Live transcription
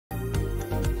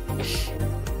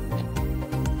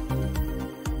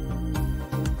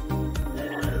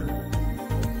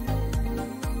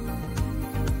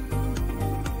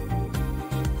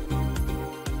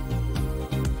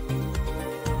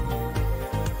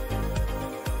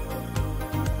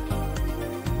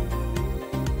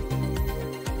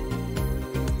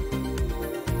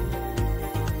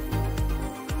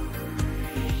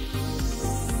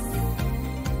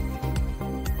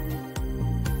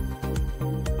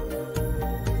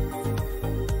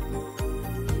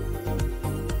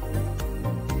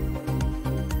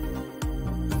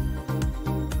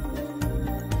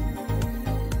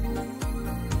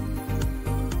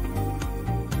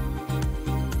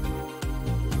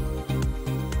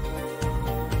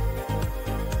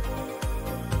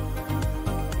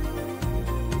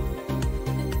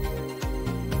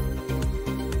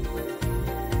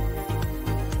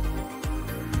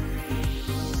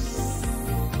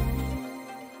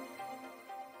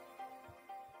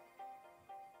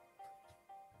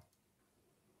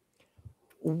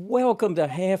Welcome to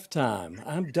Halftime.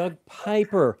 I'm Doug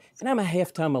Piper, and I'm a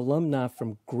halftime alumni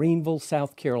from Greenville,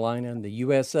 South Carolina, in the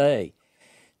USA.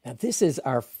 Now, this is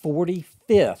our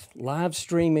 45th live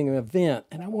streaming event,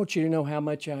 and I want you to know how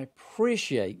much I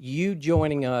appreciate you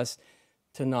joining us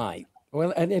tonight.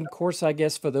 Well, and of course, I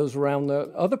guess for those around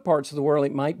the other parts of the world,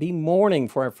 it might be morning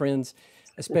for our friends,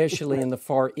 especially in the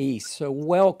Far East. So,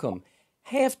 welcome.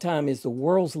 Halftime is the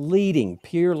world's leading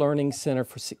peer learning center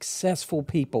for successful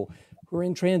people who are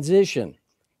in transition.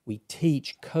 We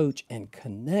teach, coach, and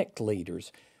connect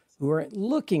leaders who are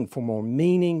looking for more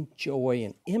meaning, joy,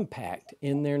 and impact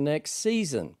in their next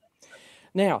season.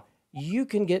 Now, you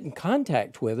can get in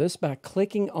contact with us by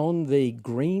clicking on the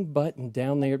green button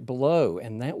down there below,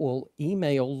 and that will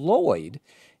email Lloyd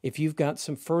if you've got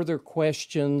some further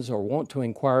questions or want to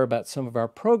inquire about some of our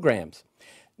programs.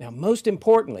 Now, most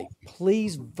importantly,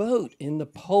 please vote in the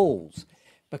polls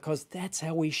because that's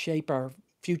how we shape our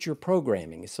future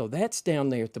programming. So that's down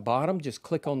there at the bottom. Just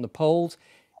click on the polls.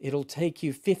 It'll take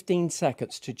you 15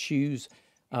 seconds to choose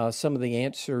some of the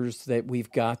answers that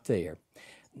we've got there.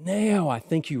 Now, I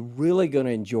think you're really going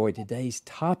to enjoy today's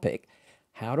topic,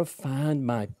 how to find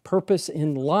my purpose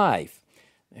in life.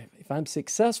 If I'm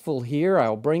successful here,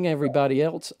 I'll bring everybody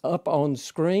else up on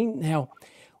screen. Now,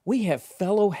 we have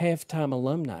fellow halftime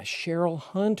alumni, Cheryl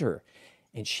Hunter,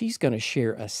 and she's going to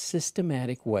share a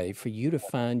systematic way for you to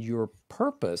find your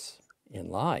purpose in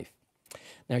life.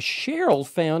 Now, Cheryl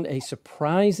found a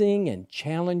surprising and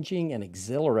challenging and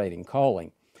exhilarating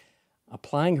calling,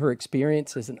 applying her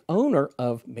experience as an owner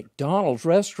of McDonald's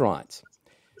restaurants.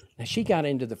 Now, she got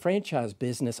into the franchise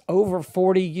business over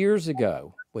 40 years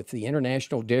ago with the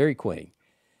International Dairy Queen.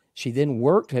 She then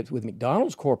worked with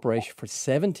McDonald's Corporation for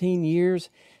 17 years.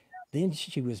 Then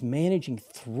she was managing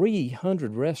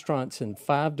 300 restaurants in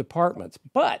 5 departments.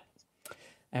 But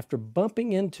after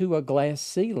bumping into a glass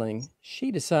ceiling,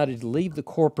 she decided to leave the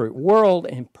corporate world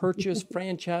and purchase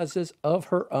franchises of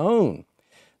her own.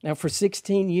 Now, for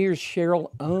 16 years,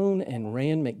 Cheryl owned and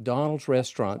ran McDonald's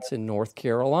restaurants in North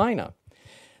Carolina.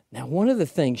 Now, one of the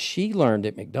things she learned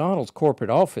at McDonald's corporate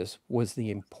office was the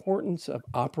importance of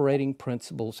operating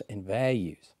principles and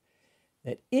values.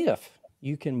 That if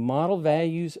you can model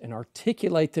values and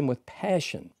articulate them with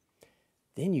passion,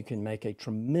 then you can make a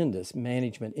tremendous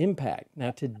management impact.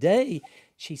 Now, today,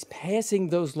 she's passing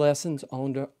those lessons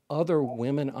on to other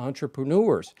women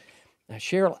entrepreneurs. Now,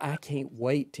 Cheryl, I can't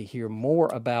wait to hear more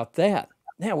about that.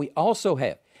 Now, we also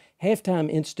have Halftime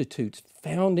Institute's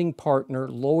founding partner,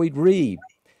 Lloyd Reeb.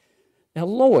 Now,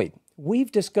 Lloyd,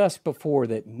 we've discussed before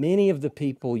that many of the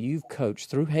people you've coached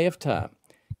through Halftime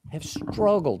have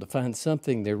struggled to find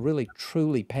something they're really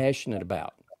truly passionate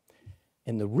about.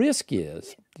 And the risk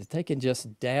is that they can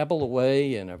just dabble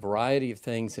away in a variety of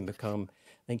things and become,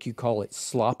 I think you call it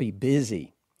sloppy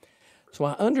busy. So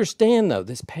I understand, though,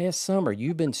 this past summer,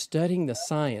 you've been studying the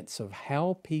science of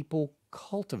how people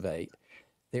cultivate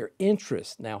their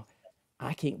interests. Now,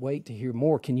 I can't wait to hear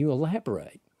more. Can you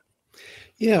elaborate?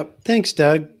 Yeah, thanks,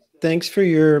 Doug. Thanks for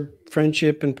your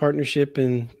friendship and partnership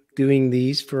in doing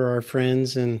these for our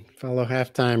friends and fellow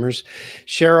halftimers.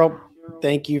 Cheryl,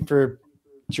 thank you for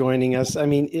joining us. I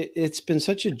mean, it's been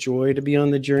such a joy to be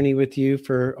on the journey with you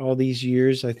for all these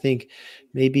years. I think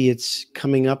maybe it's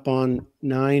coming up on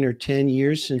 9 or 10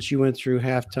 years since you went through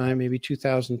halftime, maybe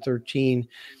 2013.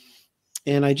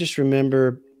 And I just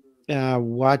remember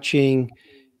watching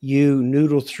you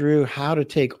noodle through how to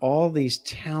take all these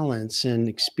talents and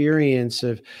experience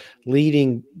of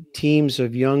leading teams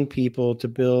of young people to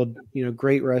build,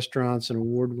 great restaurants and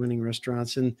award-winning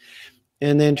restaurants, and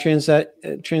then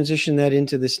transition that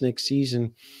into this next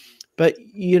season. But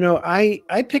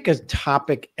I pick a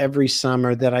topic every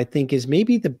summer that I think is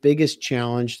maybe the biggest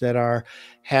challenge that our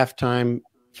halftime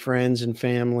friends and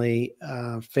family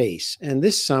face. And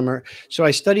this summer, so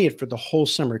I study it for the whole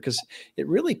summer because it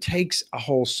really takes a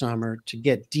whole summer to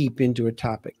get deep into a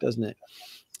topic, doesn't it?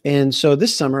 And so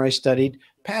this summer I studied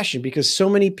passion because so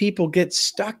many people get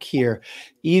stuck here.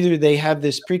 Either they have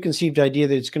this preconceived idea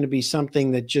that it's going to be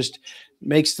something that just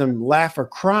makes them laugh or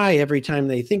cry every time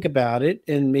they think about it,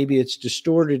 and maybe it's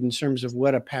distorted in terms of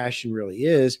what a passion really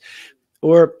is,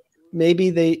 or maybe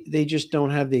they just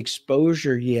don't have the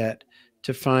exposure yet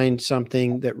to find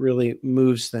something that really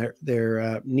moves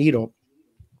their needle.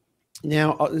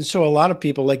 Now, so a lot of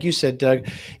people, like you said, Doug,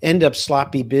 end up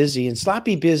sloppy busy, and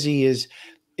sloppy busy is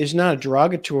not a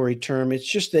derogatory term.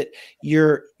 It's just that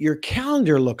your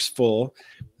calendar looks full,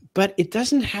 but it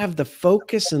doesn't have the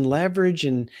focus and leverage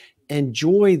and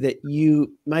joy that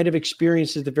you might have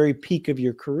experienced at the very peak of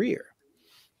your career.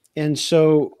 And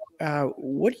so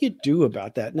what do you do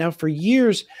about that? Now, for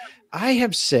years, I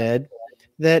have said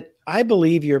that I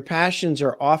believe your passions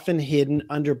are often hidden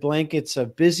under blankets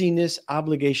of busyness,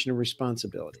 obligation, and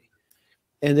responsibility.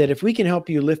 And that if we can help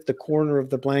you lift the corner of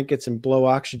the blankets and blow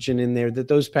oxygen in there, that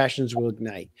those passions will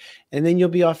ignite. And then you'll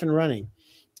be off and running.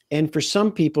 And for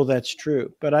some people, that's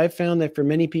true. But I've found that for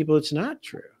many people, it's not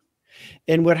true.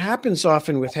 And what happens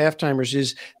often with half-timers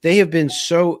is they have been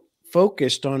so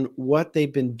focused on what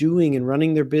they've been doing and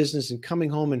running their business and coming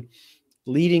home and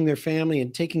leading their family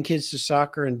and taking kids to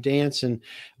soccer and dance and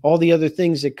all the other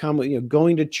things that come,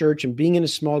 going to church and being in a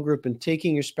small group and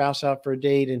taking your spouse out for a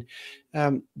date,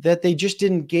 and that they just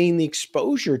didn't gain the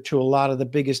exposure to a lot of the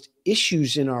biggest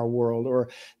issues in our world, or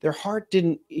their heart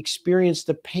didn't experience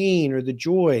the pain or the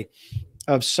joy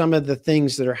of some of the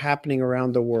things that are happening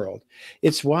around the world.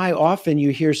 It's why often you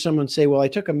hear someone say, well, I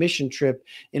took a mission trip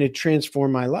and it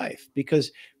transformed my life,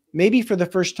 because maybe for the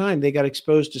first time they got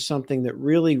exposed to something that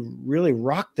really, really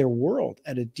rocked their world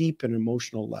at a deep and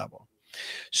emotional level.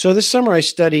 So this summer I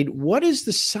studied, what is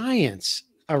the science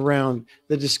around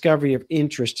the discovery of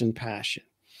interest and passion?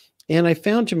 And I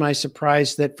found, to my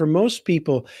surprise, that for most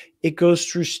people, it goes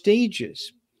through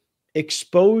stages.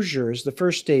 Exposure is the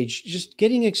first stage, just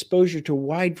getting exposure to a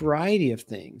wide variety of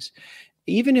things,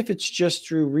 even if it's just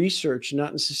through research,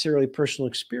 not necessarily personal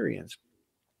experience.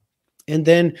 And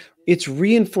then it's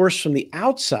reinforced from the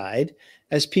outside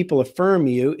as people affirm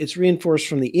you. It's reinforced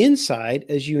from the inside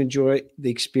as you enjoy the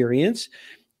experience,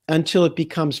 until it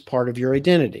becomes part of your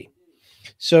identity.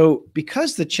 So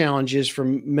because the challenge is for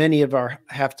many of our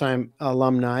halftime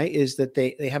alumni is that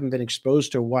they haven't been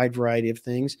exposed to a wide variety of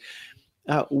things,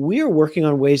 we are working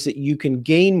on ways that you can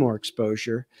gain more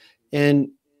exposure. And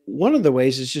one of the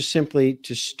ways is just simply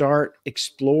to start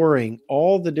exploring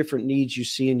all the different needs you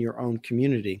see in your own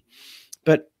community.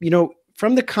 But,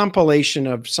 from the compilation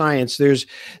of science, there's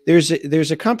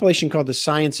a compilation called The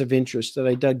Science of Interest that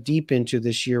I dug deep into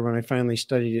this year when I finally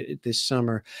studied it this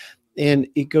summer. And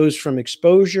it goes from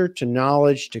exposure to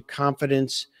knowledge to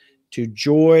confidence to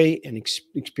joy and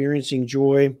experiencing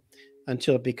joy,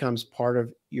 until it becomes part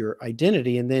of your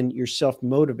identity, and then you're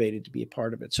self-motivated to be a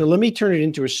part of it. So let me turn it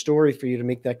into a story for you to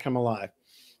make that come alive.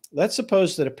 Let's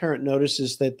suppose that a parent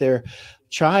notices that their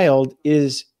child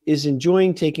is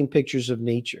enjoying taking pictures of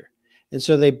nature. And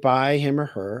so they buy him or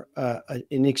her an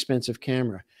inexpensive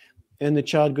camera. And the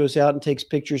child goes out and takes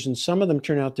pictures, and some of them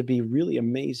turn out to be really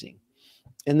amazing.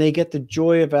 And they get the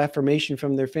joy of affirmation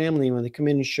from their family when they come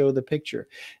in and show the picture.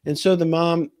 And so the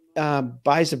mom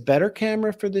buys a better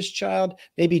camera for this child,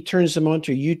 maybe turns them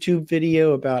onto a YouTube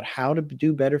video about how to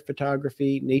do better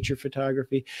photography, nature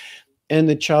photography. And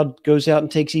the child goes out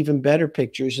and takes even better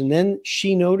pictures. And then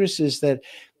she notices that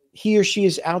he or she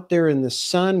is out there in the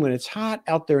sun when it's hot,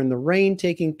 out there in the rain,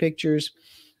 taking pictures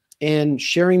and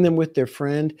sharing them with their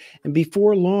friend. And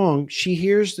before long, she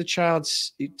hears the child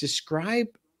describe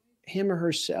him or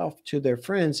herself to their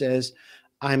friends as,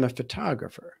 I'm a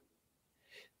photographer.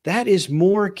 That is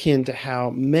more akin to how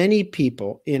many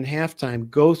people in halftime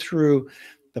go through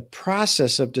the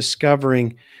process of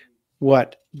discovering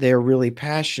what they're really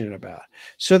passionate about.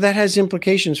 So that has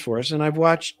implications for us. And I've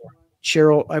watched,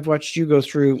 Cheryl, I've watched you go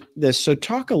through this. So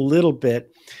talk a little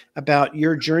bit about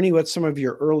your journey, what some of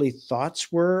your early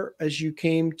thoughts were as you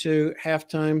came to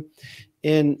halftime,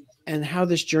 and how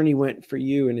this journey went for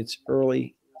you in its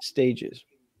early stages.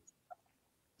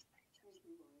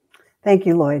 Thank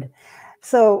you, Lloyd.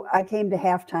 So I came to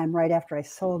halftime right after I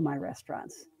sold my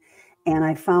restaurants. And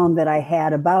I found that I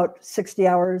had about 60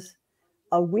 hours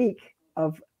a week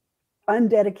of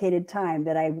undedicated time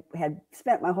that I had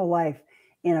spent my whole life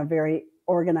in a very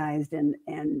organized and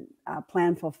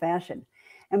planful fashion.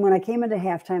 And when I came into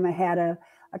halftime, I had a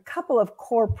couple of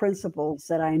core principles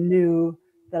that I knew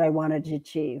that I wanted to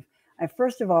achieve. I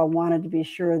first of all wanted to be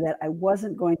sure that I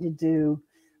wasn't going to do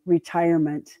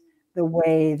retirement the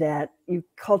way that you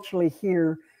culturally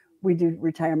hear we do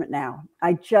retirement now.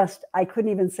 I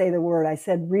couldn't even say the word. I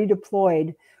said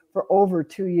redeployed for over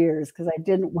 2 years because I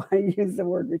didn't want to use the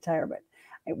word retirement.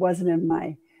 It wasn't in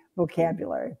my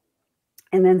vocabulary.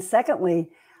 And then secondly,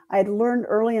 I had learned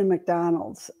early in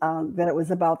McDonald's that it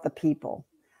was about the people.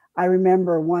 I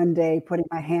remember one day putting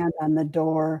my hand on the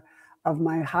door of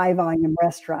my high volume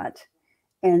restaurant.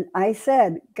 And I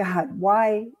said, God,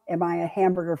 why am I a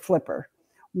hamburger flipper?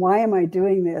 Why am I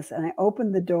doing this? And I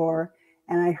opened the door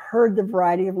and I heard the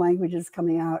variety of languages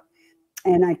coming out.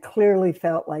 And I clearly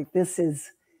felt like this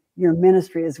is your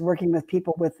ministry, is working with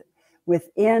people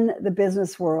within the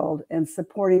business world and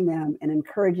supporting them and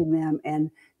encouraging them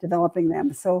and developing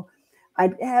them. So I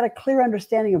had a clear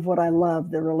understanding of what I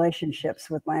loved, the relationships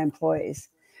with my employees.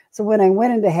 So when I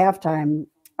went into halftime,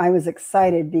 I was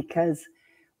excited because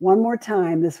one more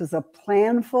time, this was a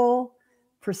planful,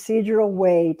 procedural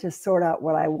way to sort out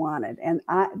what I wanted. And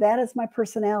that is my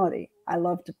personality. I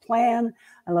love to plan.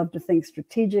 I love to think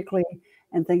strategically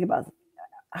and think about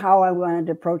how I wanted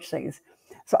to approach things.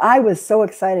 So I was so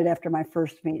excited after my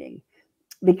first meeting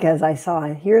because I saw,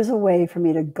 here's a way for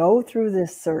me to go through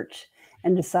this search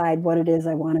and decide what it is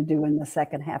I want to do in the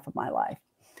second half of my life.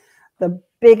 The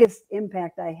biggest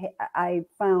impact I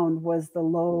found was the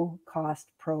low cost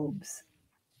probes.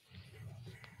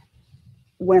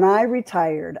 When I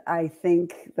retired, I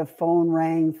think the phone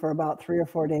rang for about 3 or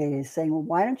 4 days saying, well,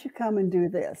 why don't you come and do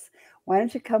this? Why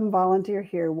don't you come volunteer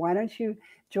here? Why don't you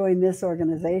join this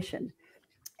organization?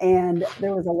 And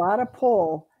there was a lot of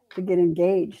pull to get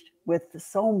engaged with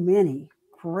so many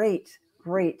great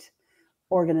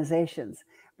organizations.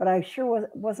 But I sure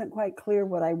wasn't quite clear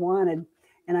what I wanted.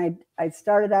 And I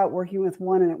started out working with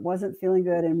one and it wasn't feeling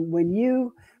good. And when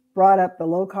you brought up the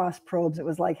low cost probes, it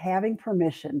was like having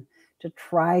permission to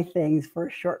try things for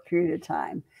a short period of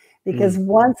time, because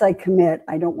once I commit,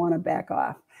 I don't want to back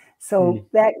off. So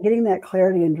that getting that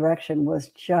clarity and direction was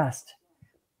just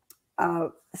a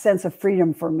sense of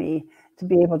freedom for me to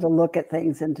be able to look at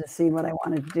things and to see what I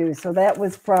wanted to do. So that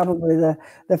was probably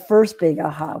the first big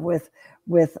aha with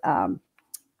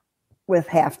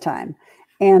Halftime.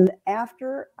 And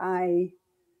after I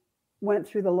went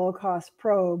through the low cost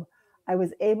probe, I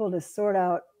was able to sort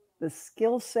out the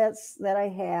skill sets that I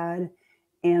had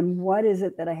and what is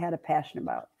it that I had a passion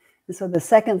about. And so the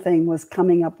second thing was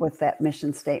coming up with that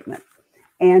mission statement.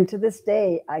 And to this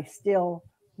day, I still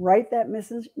write that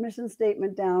mission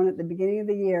statement down at the beginning of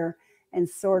the year and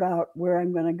sort out where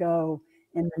I'm going to go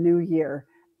in the new year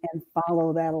and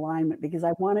follow that alignment, because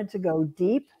I wanted to go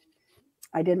deep.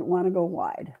 I didn't want to go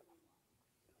wide.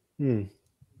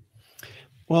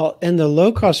 Well, and the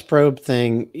low cost probe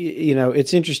thing,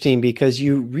 it's interesting because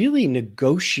you really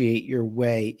negotiate your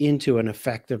way into an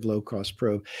effective low cost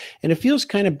probe. And it feels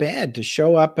kind of bad to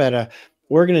show up at a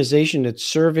organization that's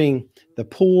serving the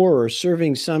poor or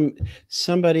serving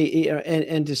somebody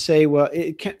and to say, well,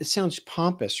 it sounds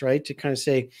pompous, right? To kind of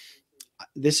say,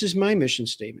 this is my mission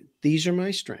statement. These are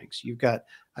my strengths.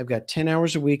 I've got 10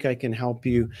 hours a week. I can help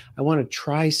you. I want to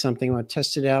try something. I want to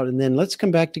test it out. And then let's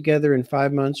come back together in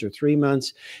 5 months or 3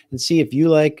 months and see if you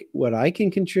like what I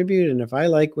can contribute and if I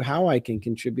like how I can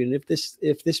contribute and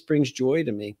if this brings joy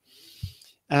to me.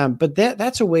 But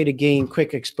that's a way to gain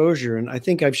quick exposure. And I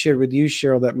think I've shared with you,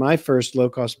 Cheryl, that my first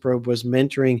low-cost probe was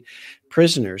mentoring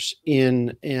prisoners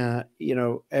in,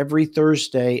 every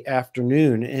Thursday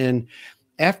afternoon. And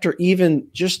after even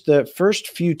just the first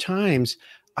few times,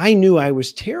 I knew I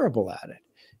was terrible at it.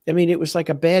 I mean, it was like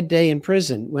a bad day in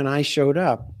prison when I showed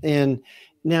up. And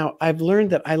now I've learned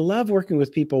that I love working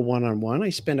with people one-on-one. I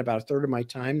spend about a third of my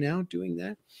time now doing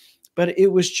that. But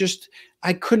it was just,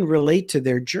 I couldn't relate to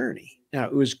their journey. Now,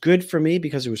 it was good for me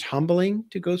because it was humbling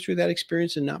to go through that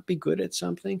experience and not be good at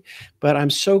something. But I'm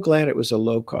so glad it was a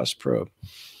low-cost probe.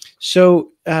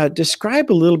 So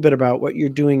describe a little bit about what you're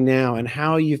doing now and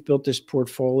how you've built this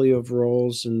portfolio of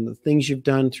roles and the things you've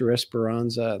done through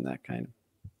Esperanza and that kind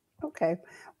of. Okay.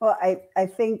 Well, I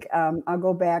think I'll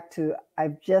go back to,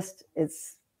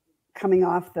 it's coming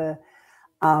off the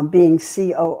being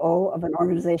COO of an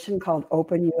organization called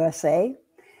Open USA.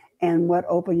 And what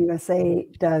Open USA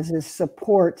does is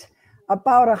support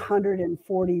about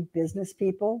 140 business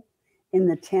people in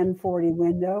the 1040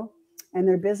 window. And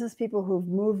they're business people who've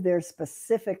moved there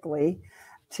specifically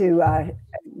to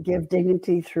give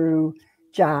dignity through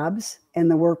jobs in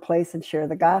the workplace and share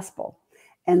the gospel.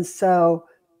 And so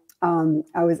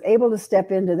I was able to step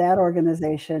into that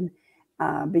organization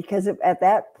because at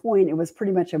that point, it was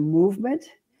pretty much a movement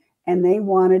and they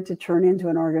wanted to turn into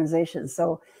an organization.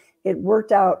 So it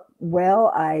worked out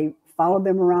well. I followed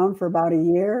them around for about a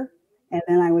year, and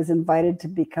then I was invited to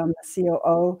become the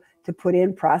COO to put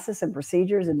in process and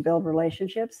procedures and build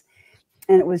relationships.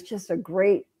 And it was just a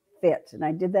great fit. And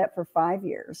I did that for 5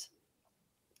 years.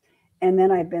 And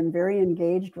then I've been very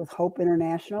engaged with Hope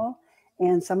International.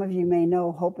 And some of you may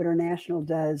know Hope International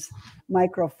does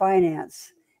microfinance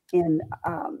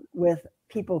with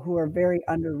people who are very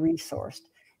under-resourced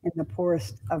in the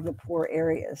poorest of the poor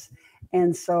areas.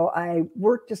 And so I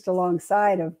worked just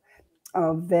alongside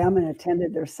of them and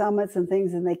attended their summits and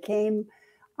things. And they came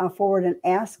forward and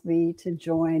asked me to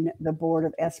join the board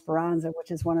of Esperanza,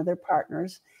 which is one of their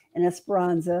partners. And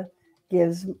Esperanza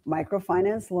gives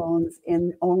microfinance loans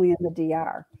only in the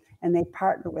DR, and they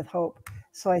partner with Hope.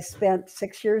 So I spent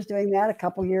 6 years doing that, a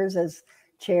couple years as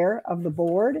chair of the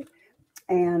board,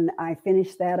 and I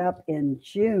finished that up in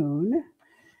June.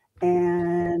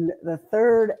 And the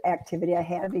third activity I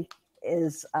have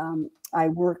is I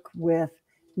work with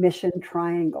Mission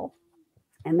Triangle.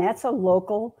 And that's a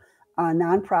local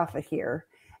nonprofit here.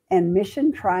 And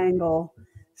Mission Triangle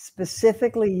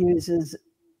specifically uses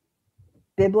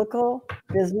biblical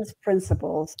business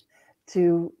principles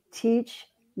to teach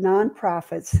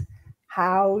nonprofits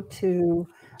how to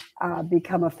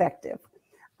become effective.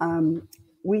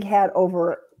 We had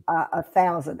over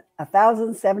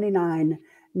 1,079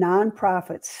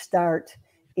 nonprofits start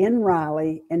in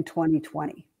Raleigh in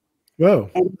 2020.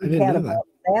 Whoa, and I we didn't had know that. about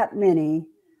that many,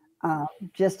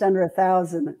 just under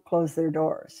 1,000 close their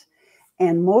doors.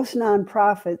 And most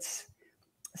nonprofits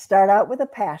start out with a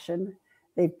passion.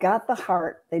 They've got the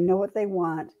heart, they know what they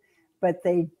want, but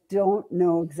they don't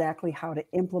know exactly how to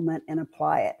implement and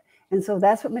apply it. And so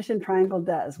that's what Mission Triangle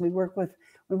does. We're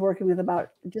working with about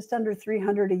just under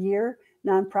 300 a year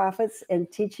nonprofits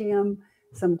and teaching them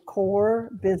some core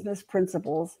business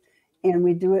principles. And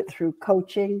we do it through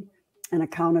coaching and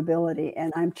accountability.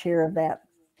 And I'm chair of that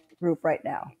group right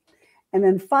now. And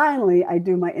then finally, I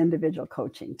do my individual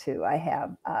coaching too. I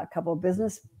have a couple of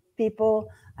business people,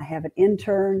 I have an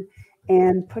intern,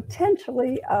 and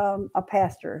potentially a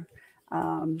pastor.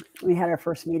 We had our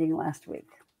first meeting last week.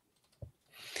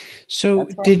 So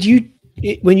did you,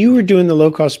 when you were doing the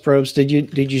low cost probes, did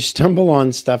you stumble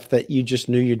on stuff that you just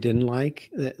knew you didn't like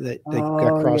that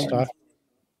got crossed off?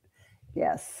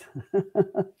 Yes.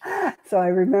 So I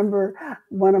remember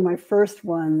one of my first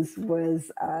ones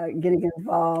was getting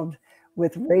involved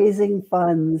with raising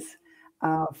funds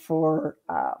for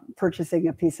purchasing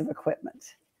a piece of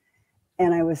equipment.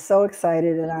 And I was so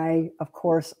excited. And I, of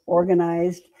course,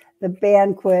 organized the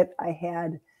banquet. I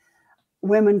had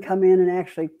women come in and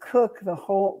actually cook the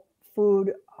whole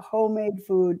food, homemade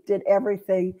food, did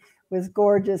everything. It was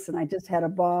gorgeous. And I just had a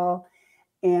ball.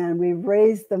 And we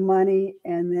raised the money.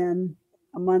 And then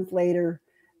a month later,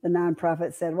 the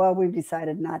nonprofit said, well, we've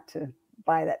decided not to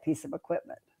buy that piece of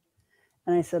equipment.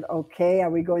 And I said, okay, are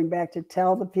we going back to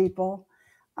tell the people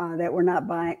that we're not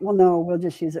buying? Well, no, we'll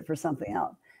just use it for something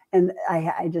else. And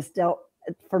I just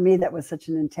for me, that was such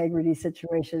an integrity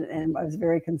situation, and I was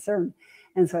very concerned.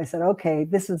 And so I said, okay,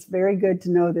 this is very good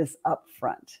to know this up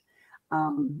front.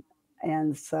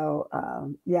 And so,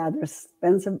 yeah,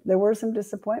 there were some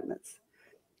disappointments.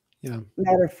 Yeah.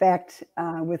 Matter of fact,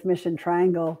 with Mission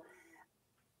Triangle,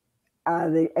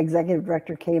 the executive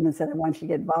director came and said, I want you to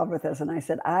get involved with us. And I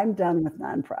said, I'm done with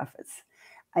nonprofits.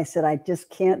 I said, I just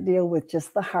can't deal with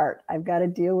just the heart. I've got to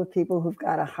deal with people who've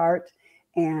got a heart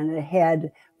and a head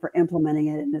for implementing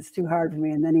it. And it's too hard for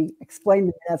me. And then he explained to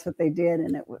me that's what they did.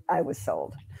 And I was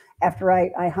sold. After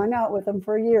I hung out with them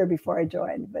for a year before I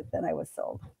joined, but then I was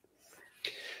sold.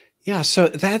 Yeah. So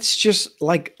that's just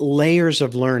like layers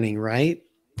of learning, right?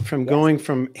 From going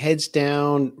from heads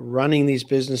down, running these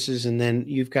businesses, and then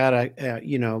you've got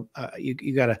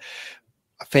you got a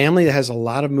family that has a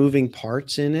lot of moving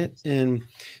parts in it, and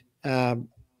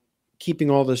keeping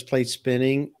all those plates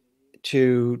spinning,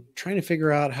 to trying to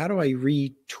figure out how do I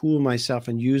retool myself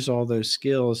and use all those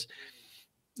skills,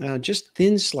 just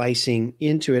thin slicing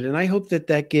into it. And I hope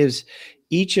that gives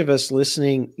each of us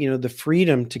listening, the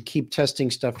freedom to keep testing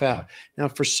stuff out. Now,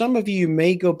 for some of you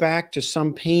may go back to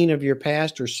some pain of your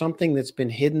past or something that's been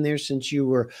hidden there since you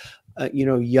were,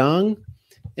 young.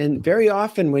 And very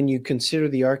often when you consider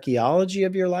the archaeology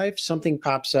of your life, something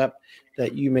pops up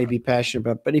that you may be passionate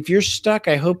about. But if you're stuck,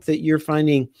 I hope that you're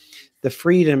finding the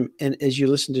freedom, and as you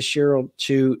listen to Cheryl,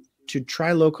 to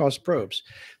try low-cost probes.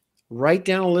 Write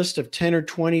down a list of 10 or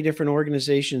 20 different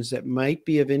organizations that might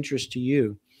be of interest to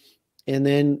you, and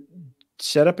then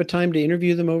set up a time to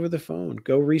interview them over the phone.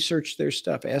 Go research their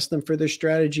stuff. Ask them for their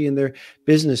strategy and their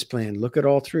business plan. Look it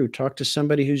all through. Talk to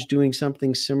somebody who's doing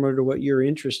something similar to what you're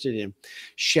interested in.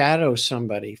 Shadow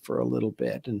somebody for a little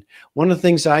bit. And one of the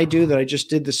things I do that I just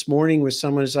did this morning with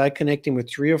someone is I connecting with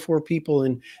 3 or 4 people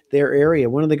in their area.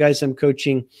 One of the guys I'm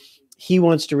coaching, he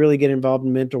wants to really get involved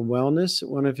in mental wellness.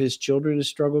 One of his children has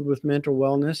struggled with mental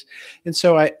wellness. And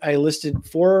so I listed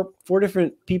four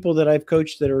different people that I've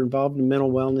coached that are involved in mental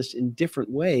wellness in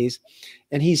different ways.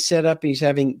 And he's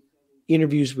having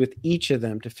interviews with each of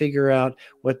them to figure out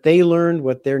what they learned,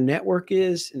 what their network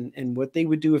is, and what they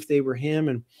would do if they were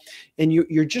him. And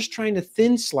you're just trying to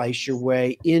thin slice your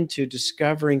way into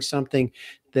discovering something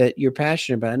that you're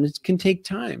passionate about. And it can take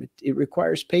time. It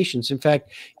requires patience. In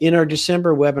fact, in our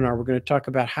December webinar, we're going to talk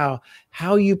about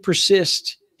how you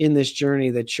persist in this journey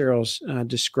that Cheryl's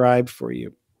described for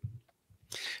you.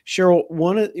 Cheryl,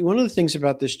 one of the things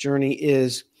about this journey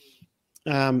is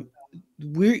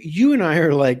you and I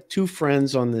are like 2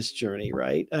 friends on this journey,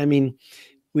 right? I mean,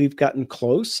 we've gotten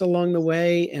close along the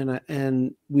way,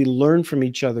 and we learn from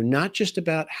each other, not just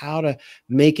about how to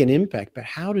make an impact, but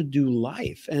how to do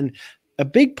life. And a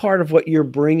big part of what you're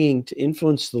bringing to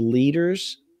influence the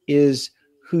leaders is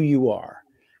who you are.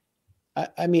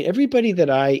 I mean, everybody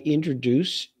that I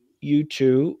introduce you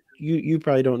to, you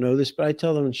probably don't know this, but I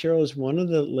tell them Cheryl is one of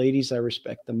the ladies I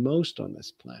respect the most on this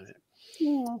planet.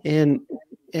 Yeah.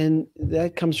 And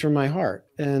that comes from my heart.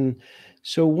 And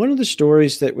so one of the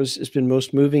stories that has been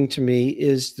most moving to me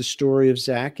is the story of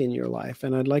Zach in your life.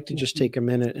 And I'd like to just take a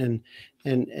minute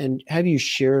and have you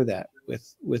share that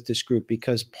with this group,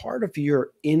 because part of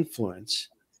your influence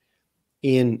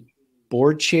in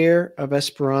board chair of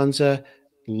Esperanza,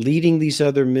 leading these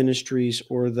other ministries,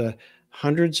 or the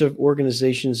hundreds of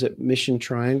organizations at Mission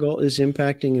Triangle is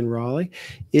impacting in Raleigh,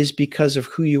 is because of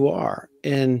who you are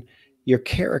and your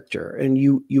character, and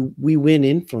we win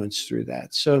influence through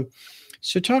that. So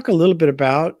talk a little bit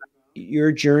about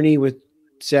your journey with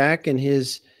Zach and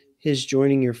his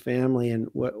joining your family and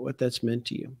what that's meant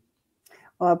to you.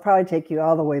 Well, I'll probably take you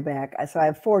all the way back. So I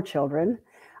have 4 children.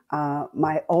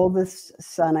 My oldest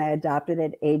son I adopted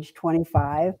at age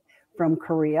 25 from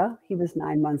Korea. He was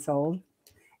 9 months old.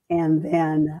 And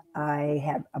then I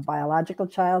had a biological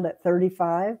child at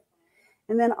 35.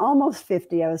 And then almost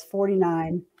 50, I was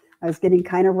 49. I was getting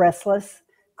kind of restless,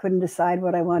 couldn't decide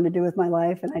what I wanted to do with my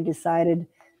life. And I decided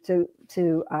to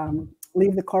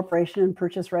leave the corporation and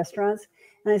purchase restaurants.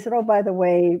 And I said, oh, by the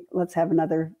way, let's have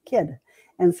another kid.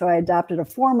 And so I adopted a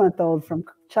 4-month-old from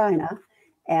China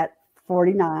at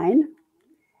 49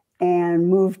 and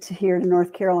moved here to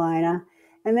North Carolina.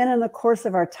 And then in the course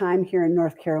of our time here in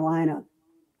North Carolina,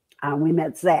 we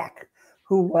met Zach,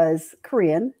 who was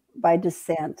Korean by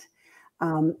descent.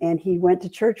 And he went to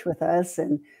church with us,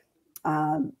 and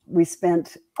we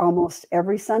spent almost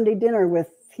every Sunday dinner with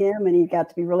him, and he got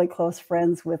to be really close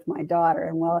friends with my daughter.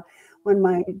 And well, when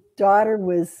my daughter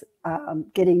was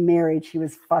getting married, she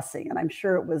was fussing, and I'm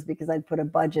sure it was because I'd put a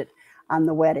budget on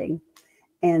the wedding.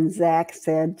 And Zach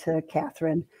said to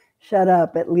Catherine, shut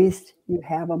up, at least you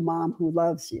have a mom who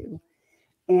loves you.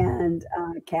 And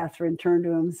Catherine turned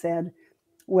to him and said,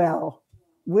 well,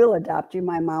 we'll adopt you.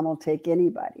 My mom will take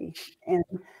anybody. And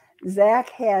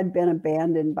Zach had been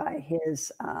abandoned by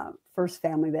his first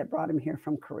family that brought him here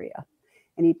from Korea.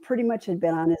 And he pretty much had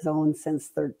been on his own since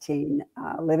 13,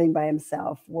 living by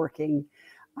himself, working,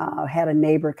 had a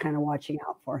neighbor kind of watching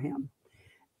out for him.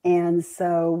 And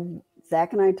so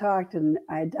Zach and I talked, and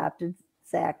I adopted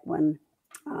Zach when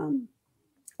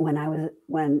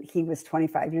he was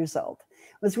 25 years old.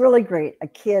 It was really great. A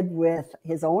kid with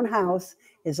his own house,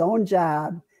 his own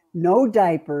job, no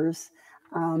diapers.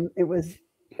 It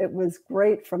was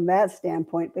great from that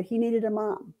standpoint, but he needed a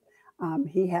mom.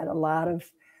 He had a lot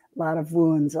of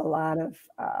wounds, a lot of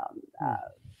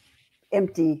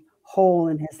empty hole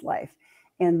in his life.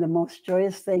 And the most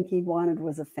joyous thing he wanted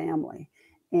was a family.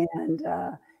 And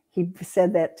he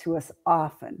said that to us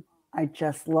often. I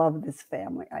just love this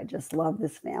family. I just love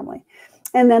this family.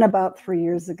 And then about 3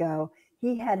 years ago,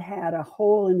 he had a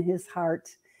hole in his heart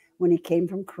when he came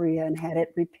from Korea and had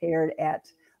it repaired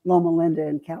at Loma Linda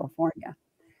in California.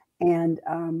 And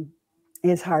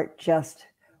his heart just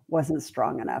wasn't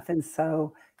strong enough. And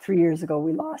so 3 years ago,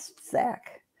 we lost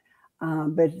Zach.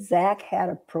 But Zach had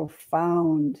a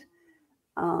profound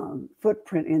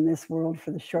footprint in this world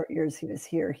for the short years he was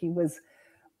here. He was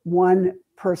one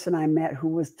person I met who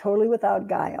was totally without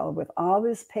guile. With all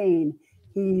this pain,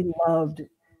 he loved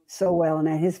so well. And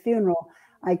at his funeral,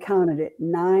 I counted it,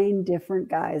 9 different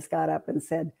guys got up and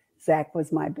said, Zach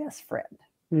was my best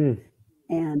friend.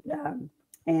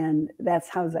 And that's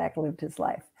how Zach lived his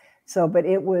life. So, but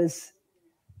it was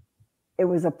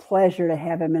a pleasure to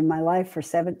have him in my life for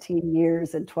 17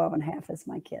 years and 12 and a half as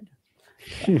my kid.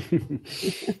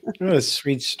 What a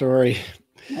sweet story.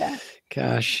 Yeah.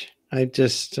 Gosh, I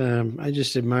just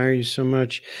admire you so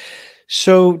much.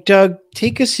 So Doug,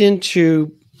 take us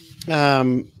into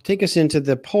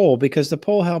the poll, because the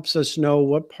poll helps us know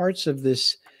what parts of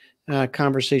this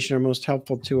conversation are most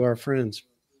helpful to our friends.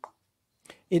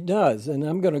 It does. And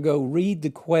I'm going to go read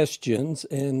the questions.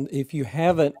 And if you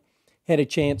haven't had a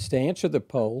chance to answer the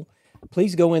poll,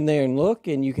 please go in there and look,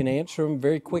 and you can answer them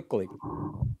very quickly.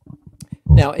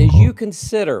 Now, as you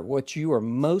consider what you are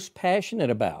most passionate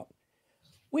about,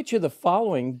 which of the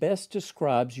following best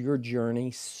describes your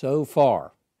journey so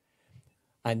far?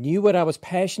 I knew what I was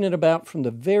passionate about from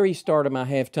the very start of my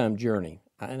halftime journey,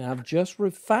 and I've just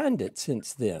refined it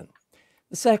since then.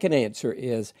 The second answer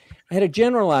is, I had a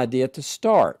general idea to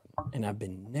start, and I've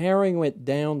been narrowing it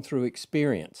down through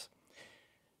experience.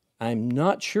 I'm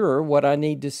not sure what I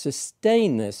need to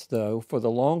sustain this, though, for the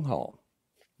long haul.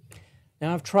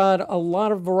 Now, I've tried a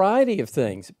lot of variety of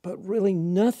things, but really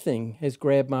nothing has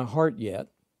grabbed my heart yet.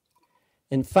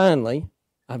 And finally,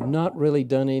 I've not really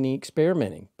done any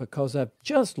experimenting because I'm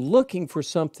just looking for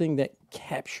something that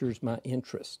captures my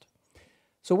interest.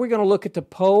 So we're going to look at the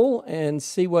poll and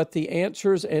see what the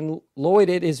answers, and Lloyd,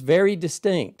 it is very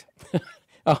distinct.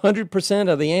 100%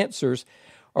 of the answers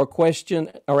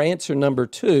are answer number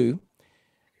 2.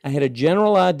 I had a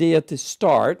general idea at the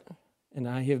start, and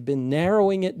I have been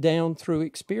narrowing it down through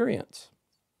experience.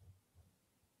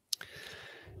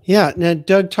 Yeah. Now,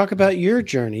 Doug, talk about your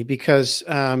journey, because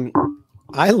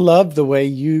I love the way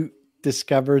you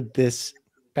discovered this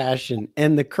passion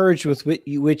and the courage with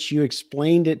which you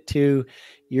explained it to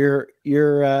your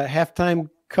halftime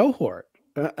cohort.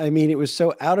 I mean, it was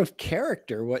so out of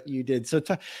character what you did. So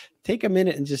take a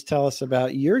minute and just tell us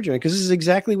about your journey, because this is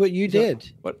exactly what you did.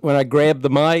 When I grabbed the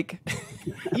mic?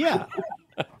 Yeah,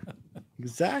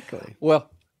 exactly.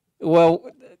 Well,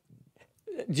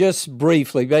 just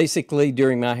briefly, basically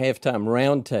during my halftime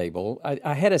roundtable,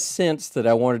 I had a sense that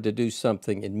I wanted to do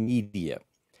something in media,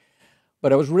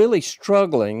 but I was really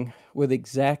struggling with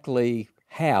exactly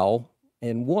how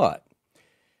and what.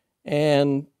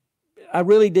 And I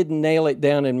really didn't nail it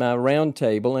down in my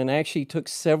roundtable, and actually took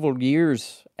several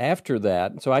years after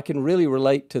that. So I can really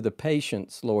relate to the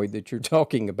patience, Lloyd, that you're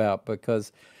talking about,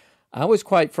 because I was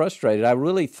quite frustrated. I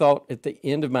really thought at the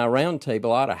end of my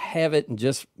roundtable I ought to have it and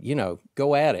just,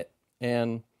 go at it.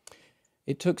 And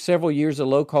it took several years of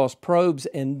low-cost probes,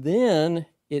 and then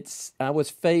I was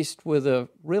faced with a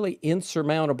really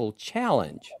insurmountable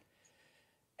challenge.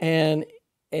 And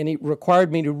it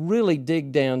required me to really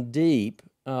dig down deep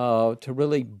to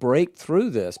really break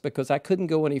through this, because I couldn't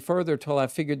go any further till I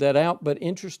figured that out. But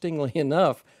interestingly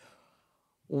enough,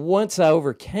 once I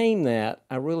overcame that,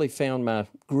 I really found my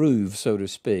groove, so to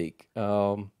speak.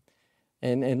 And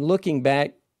looking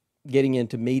back, getting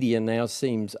into media now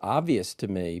seems obvious to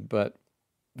me. But,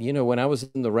 when I was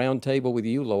in the round table with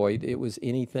you, Lloyd, it was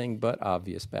anything but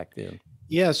obvious back then.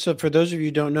 Yeah. So for those of you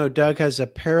who don't know, Doug has a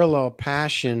parallel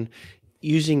passion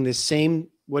using the same,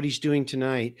 what he's doing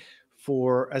tonight,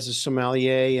 as a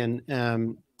sommelier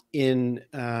and in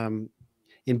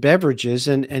beverages,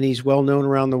 and he's well known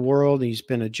around the world. He's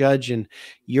been a judge in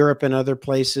Europe and other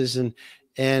places,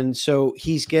 and so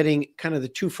he's getting kind of the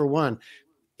 2-for-1.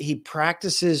 He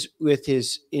practices with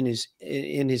in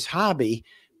his hobby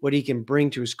what he can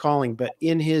bring to his calling, but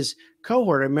in his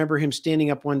cohort, I remember him standing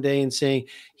up one day and saying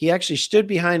he actually stood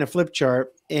behind a flip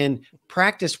chart and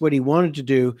practiced what he wanted to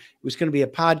do. It was going to be a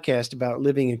podcast about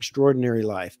living extraordinary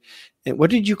life. And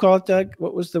what did you call it, Doug?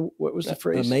 What was the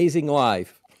phrase? Amazing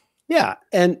life. Yeah.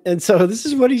 And so this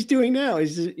is what he's doing now.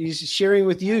 He's sharing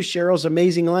with you Cheryl's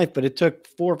amazing life, but it took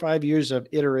 4 or 5 years of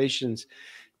iterations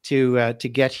to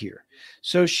get here.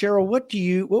 So Cheryl,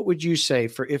 what would you say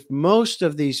for if most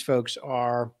of these folks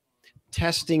are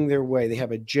testing their way, they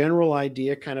have a general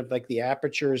idea, kind of like the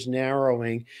aperture is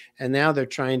narrowing, and now they're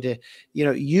trying to,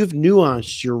 you've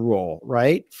nuanced your role,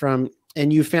 right?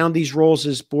 And you found these roles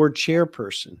as board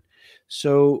chairperson.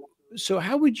 So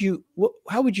how would you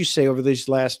say over these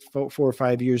last 4 or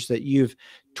 5 years that you've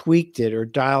tweaked it or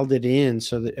dialed it in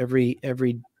so that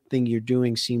everything you're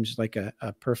doing seems like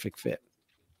a perfect fit?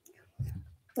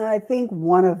 I think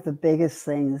one of the biggest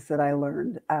things that I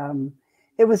learned,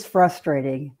 it was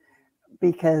frustrating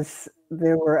because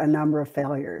there were a number of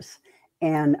failures.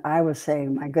 And I was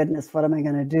saying, my goodness, what am I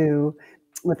going to do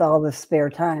with all this spare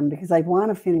time? Because I want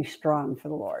to finish strong for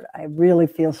the Lord. I really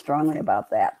feel strongly about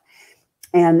that.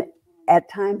 And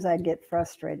at times I'd get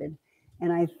frustrated.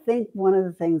 And I think one of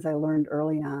the things I learned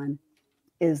early on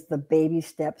is the baby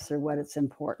steps are what it's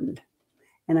important.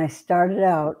 And I started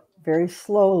out very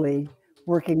slowly,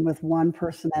 working with one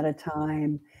person at a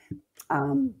time,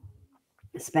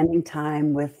 spending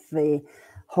time with the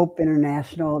Hope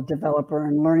International developer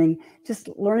and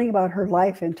learning about her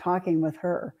life and talking with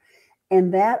her.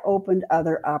 And that opened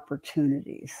other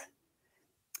opportunities.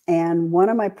 And one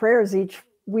of my prayers each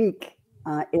week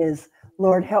is,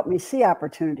 Lord, help me see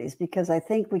opportunities, because I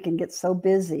think we can get so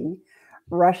busy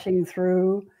rushing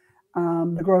through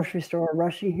the grocery store,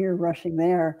 rushing here, rushing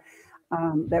there,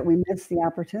 that we miss the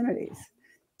opportunities.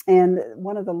 And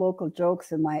one of the local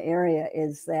jokes in my area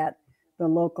is that the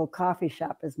local coffee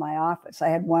shop is my office. I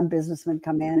had one businessman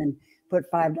come in and put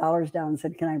 $5 down and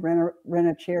said, can I rent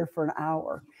a chair for an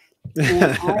hour? And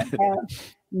I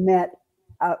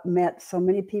have met so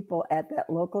many people at that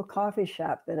local coffee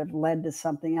shop that have led to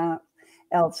something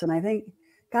else. And I think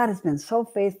God has been so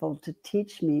faithful to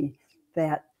teach me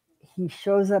that he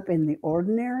shows up in the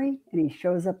ordinary and he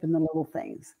shows up in the little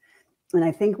things. And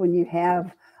I think when you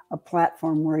have a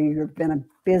platform where you've been a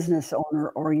business owner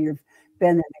or you've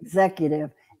been an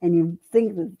executive and you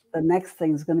think that the next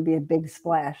thing is going to be a big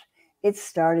splash, it's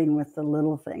starting with the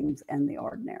little things and the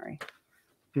ordinary.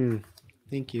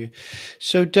 Thank you.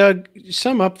 So, Doug,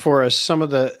 sum up for us some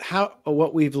of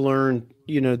what we've learned,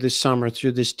 this summer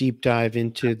through this deep dive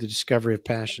into the discovery of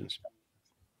passions.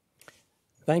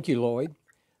 Thank you, Lloyd.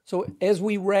 So as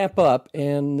we wrap up,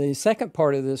 and the second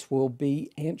part of this will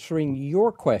be answering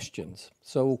your questions.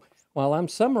 So while I'm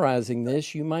summarizing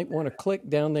this, you might want to click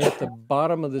down there at the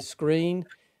bottom of the screen,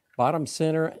 bottom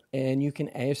center, and you can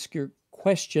ask your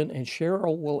question, and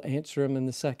Cheryl will answer them in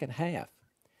the second half.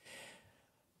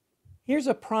 Here's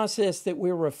a process that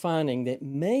we're refining that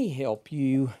may help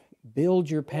you build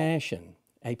your passion,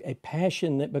 a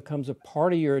passion that becomes a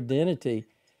part of your identity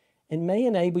and may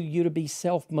enable you to be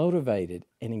self-motivated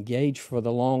and engaged for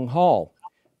the long haul.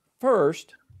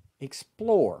 First,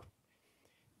 explore.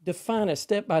 Define a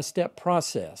step-by-step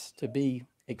process to be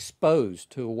exposed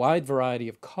to a wide variety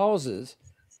of causes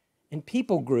and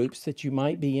people groups that you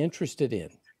might be interested in,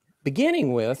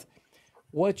 beginning with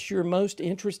what you're most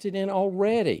interested in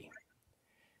already.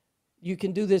 You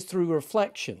can do this through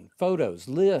reflection, photos,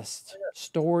 lists,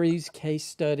 stories, case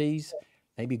studies,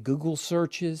 maybe Google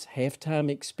searches, halftime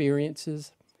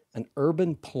experiences, an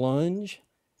urban plunge,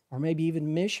 or maybe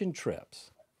even mission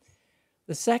trips.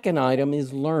 The second item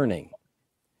is learning.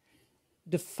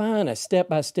 Define a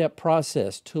step-by-step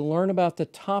process to learn about the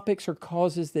topics or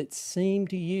causes that seem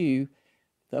to you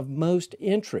of most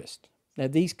interest. Now,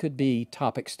 these could be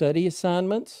topic study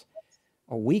assignments,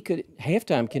 or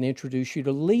halftime can introduce you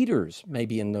to leaders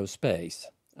maybe in those space,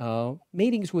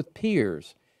 meetings with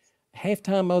peers,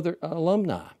 halftime other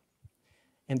alumni.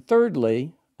 And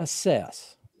thirdly,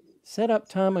 assess. Set up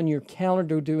time on your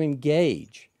calendar to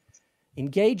engage.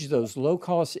 Engage those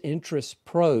low-cost interest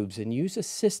probes and use a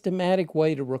systematic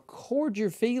way to record your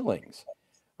feelings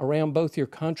around both your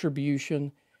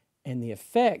contribution and the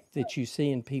effect that you see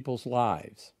in people's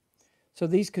lives. So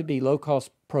these could be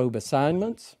low-cost probe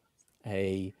assignments,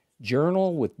 a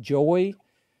journal with joy,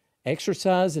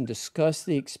 exercise and discuss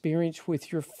the experience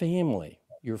with your family,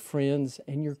 your friends,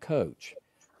 and your coach.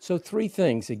 So 3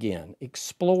 things again: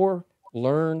 explore,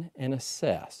 learn, and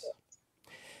assess.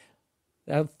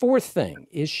 Now, the fourth thing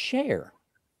is share.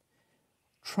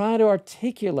 Try to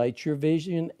articulate your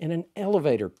vision in an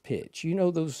elevator pitch. You know,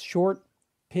 those short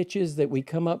pitches that we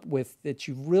come up with that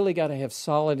you've really got to have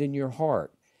solid in your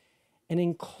heart. And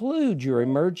include your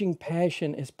emerging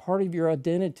passion as part of your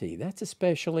identity. That's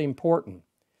especially important.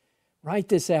 Write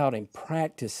this out and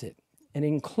practice it, and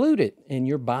include it in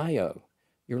your bio,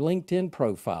 your LinkedIn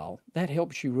profile. That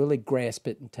helps you really grasp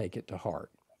it and take it to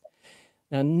heart.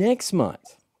 Now, next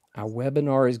month, our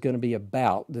webinar is going to be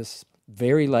about this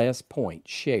very last point: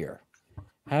 share.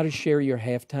 How to share your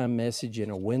halftime message in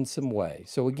a winsome way.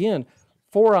 So again,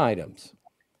 4 items: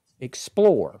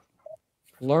 explore,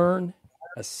 learn,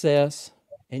 assess,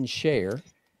 and share.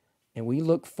 And we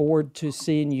look forward to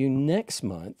seeing you next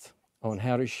month on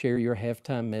how to share your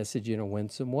halftime message in a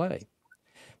winsome way.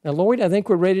 Now, Lloyd, I think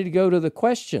we're ready to go to the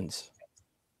questions.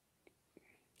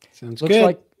 Sounds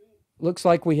good. Looks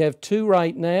like we have 2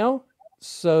 right now.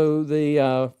 So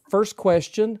the first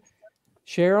question,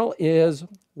 Cheryl, is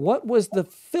what was the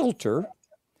filter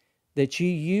that you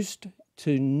used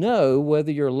to know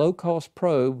whether your low-cost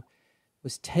probe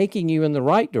was taking you in the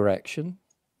right direction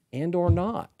and or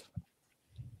not?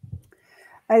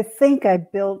 I think I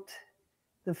built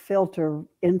the filter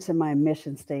into my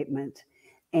mission statement,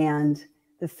 and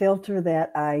the filter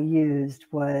that I used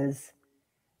was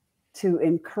to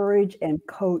encourage and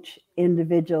coach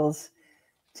individuals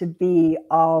to be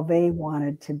all they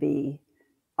wanted to be,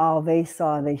 all they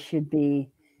saw they should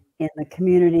be in the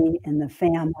community, in the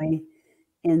family,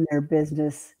 in their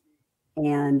business,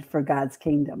 and for God's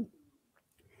kingdom.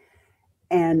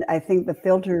 And I think the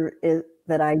filter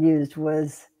that I used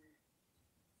was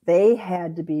they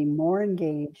had to be more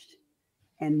engaged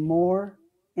and more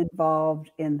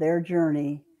involved in their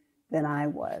journey than I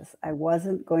was. I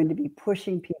wasn't going to be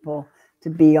pushing people to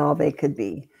be all they could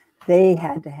be. They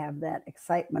had to have that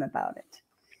excitement about it.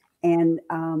 And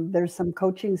there's some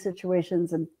coaching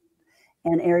situations and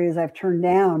areas I've turned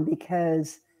down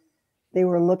because they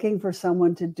were looking for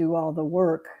someone to do all the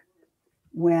work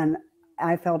when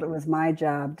I felt it was my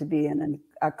job to be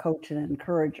a coach and an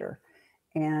encourager,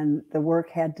 and the work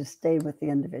had to stay with the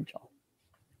individual.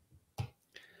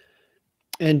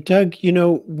 And Doug,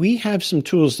 we have some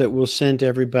tools that we'll send to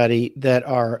everybody that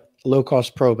are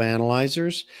low-cost probe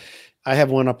analyzers. I have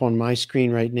one up on my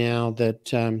screen right now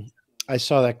that I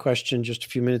saw that question just a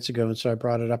few minutes ago, and so I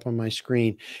brought it up on my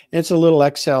screen. And it's a little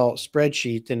Excel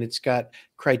spreadsheet, and it's got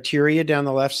criteria down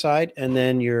the left side, and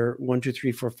then your 1, 2,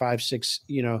 3, 4, 5, 6,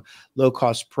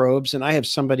 low-cost probes. And I have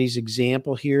somebody's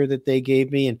example here that they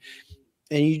gave me, and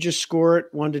and you just score it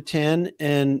 1 to 10.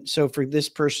 And so for this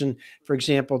person, for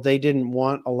example, they didn't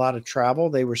want a lot of travel.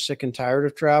 They were sick and tired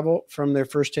of travel from their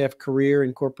first half career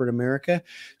in corporate America.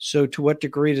 So to what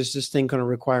degree is this thing going to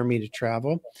require me to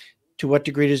travel? To what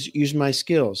degree does it use my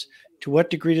skills? To what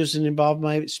degree does it involve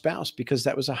my spouse? Because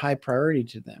that was a high priority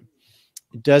to them.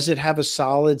 Does it have a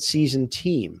solid seasoned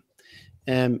team?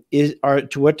 To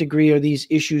what degree are these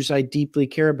issues I deeply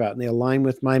care about, and they align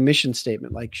with my mission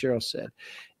statement, like Cheryl said?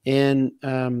 And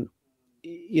and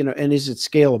is it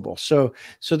scalable? So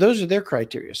those are their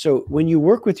criteria. So when you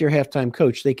work with your halftime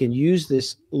coach, they can use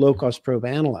this low-cost probe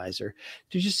analyzer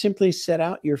to just simply set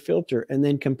out your filter and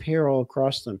then compare all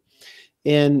across them.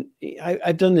 And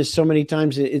I've done this so many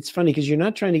times. It's funny because you're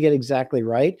not trying to get exactly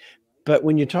right, but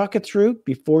when you talk it through,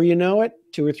 before you know it,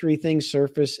 2 or 3 things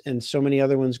surface and so many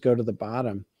other ones go to the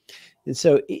bottom. And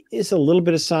so it's a little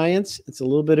bit of science. It's a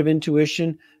little bit of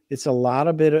intuition. It's a lot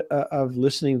of bit of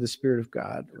listening to the Spirit of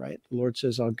God, right? The Lord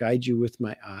says, I'll guide you with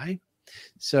my eye.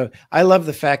 So I love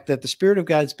the fact that the Spirit of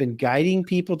God's been guiding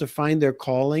people to find their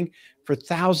calling for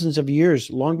thousands of years,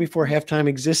 long before halftime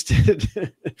existed.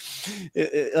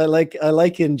 I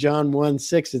like in John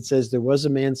 1:6, it says, there was a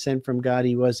man sent from God.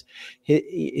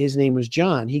 His name was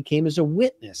John. He came as a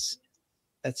witness.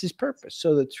 That's his purpose,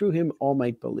 so that through him all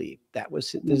might believe. That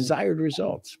was the desired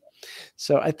results.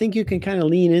 So I think you can kind of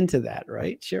lean into that,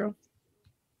 right, Cheryl?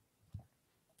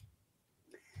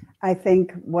 I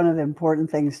think one of the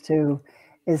important things too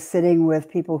is sitting with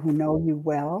people who know you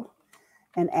well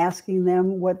and asking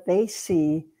them what they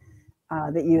see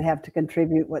that you have to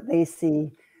contribute, what they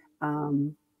see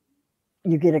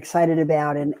you get excited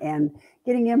about, and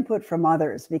getting input from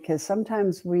others, because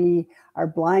sometimes we are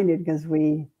blinded because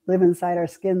we live inside our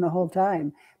skin the whole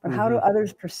time. But how do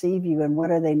others perceive you, and what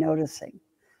are they noticing?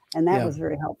 And that was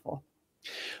very helpful.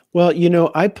 Well,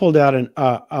 I pulled out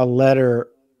a letter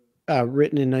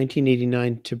written in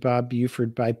 1989 to Bob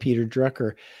Buford by Peter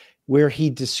Drucker, where he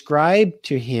described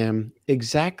to him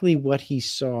exactly what he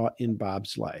saw in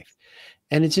Bob's life.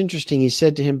 And it's interesting. He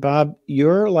said to him, Bob,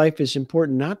 your life is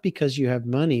important not because you have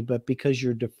money, but because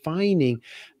you're defining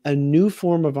a new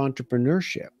form of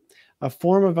entrepreneurship, a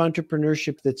form of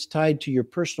entrepreneurship that's tied to your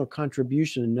personal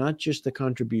contribution and not just the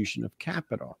contribution of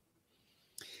capital.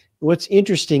 What's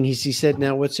interesting is he said,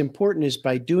 now what's important is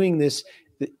by doing this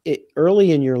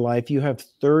early in your life, you have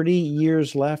 30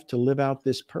 years left to live out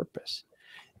this purpose.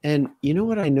 And you know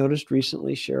what I noticed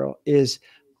recently, Cheryl, is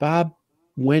Bob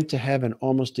went to heaven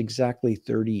almost exactly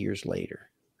 30 years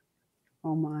later.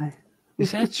 Oh my.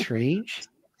 Is that strange?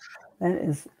 That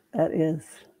is.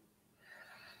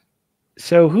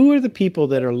 So who are the people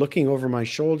that are looking over my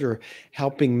shoulder,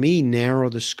 helping me narrow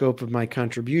the scope of my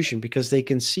contribution, because they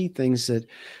can see things that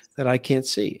I can't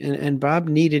see? And Bob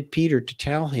needed Peter to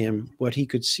tell him what he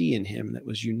could see in him that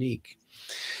was unique.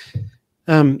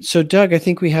 So Doug, I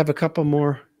think we have a couple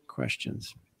more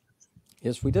questions.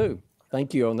 Yes, we do.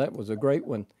 Thank you. And that was a great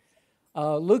one.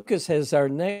 Lucas has our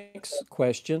next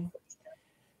question.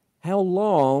 How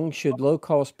long should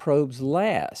low-cost probes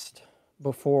last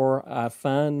before I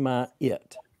find my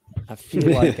it? I feel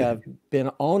like I've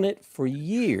been on it for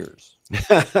years.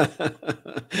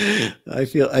 I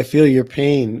feel your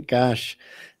pain. Gosh.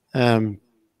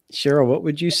 Cheryl, what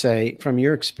would you say from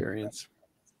your experience?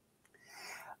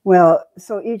 Well,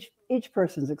 so each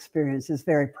person's experience is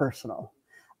very personal.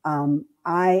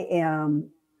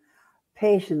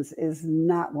 Patience is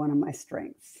not one of my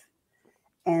strengths.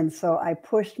 And so I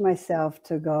pushed myself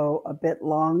to go a bit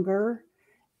longer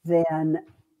than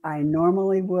I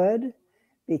normally would,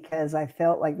 because I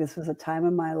felt like this was a time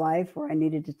in my life where I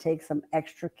needed to take some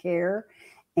extra care.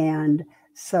 And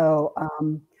so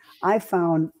I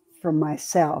found for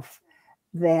myself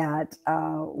that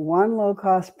one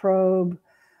low-cost probe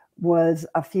was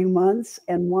a few months,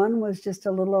 and one was just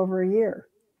a little over a year.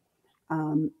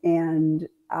 And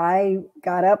I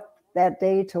got up that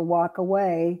day to walk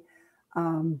away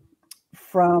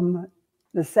from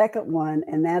the second one,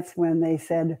 and that's when they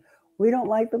said, we don't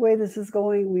like the way this is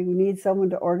going. We need someone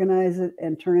to organize it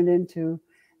and turn it into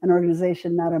an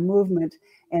organization, not a movement.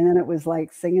 And then it was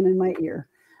like singing in my ear.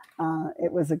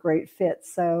 It was a great fit.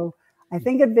 So I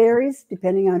think it varies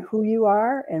depending on who you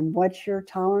are and what your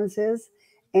tolerance is,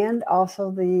 and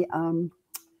also the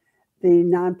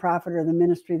nonprofit or the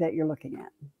ministry that you're looking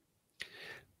at.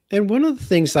 And one of the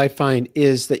things I find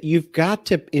is that you've got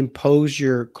to impose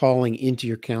your calling into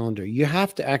your calendar. You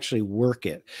have to actually work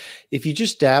it. If you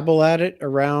just dabble at it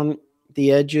around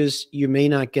the edges, you may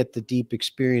not get the deep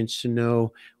experience to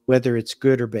know whether it's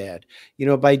good or bad.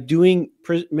 By doing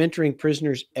mentoring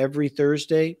prisoners every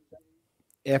Thursday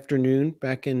afternoon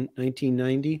back in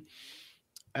 1990,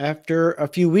 after a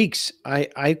few weeks,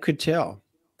 I could tell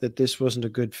that this wasn't a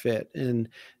good fit. And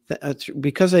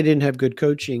because I didn't have good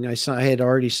coaching, I had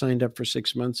already signed up for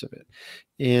 6 months of it.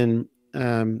 And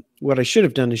what I should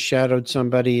have done is shadowed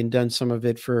somebody and done some of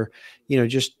it for,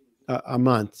 just a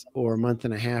month or a month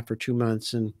and a half or 2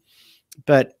 months.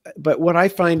 But what I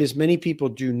find is many people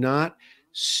do not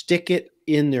stick it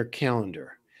in their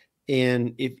calendar.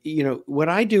 And if, what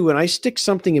I do when I stick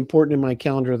something important in my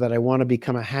calendar that I want to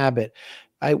become a habit,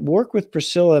 I work with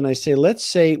Priscilla and I say, let's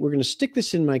say we're going to stick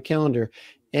this in my calendar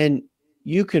and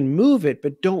you can move it,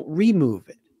 but don't remove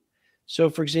it. So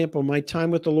for example, my time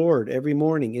with the Lord every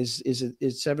morning is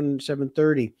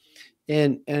 7:30.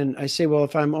 And I say, well,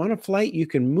 if I'm on a flight, you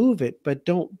can move it, but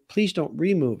please don't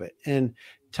remove it. And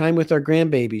time with our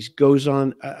grandbabies goes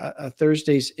on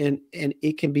Thursdays, and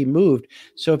it can be moved.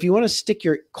 So if you want to stick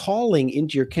your calling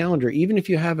into your calendar, even if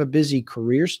you have a busy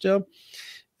career still,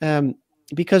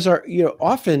 because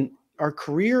often our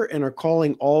career and our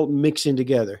calling all mix in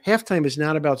together. Halftime is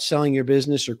not about selling your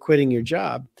business or quitting your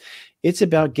job. It's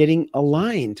about getting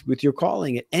aligned with your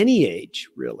calling at any age,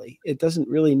 really. It doesn't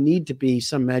really need to be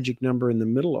some magic number in the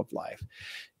middle of life.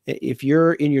 If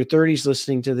you're in your 30s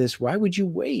listening to this, why would you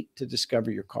wait to discover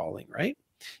your calling, right?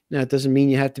 Now, it doesn't mean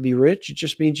you have to be rich. It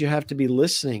just means you have to be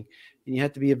listening and you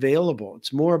have to be available.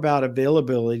 It's more about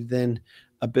availability than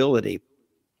ability.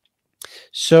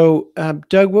 So,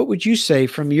 Doug, what would you say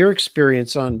from your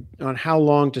experience on how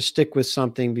long to stick with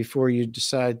something before you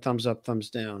decide thumbs up,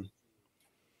 thumbs down?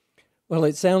 Well,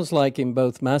 it sounds like in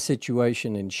both my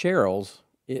situation and Cheryl's,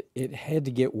 it had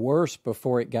to get worse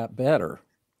before it got better.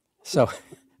 So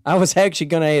I was actually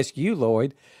going to ask you,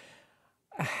 Lloyd,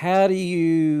 how do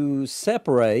you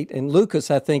separate? And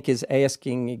Lucas, I think, is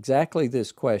asking exactly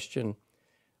this question.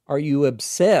 Are you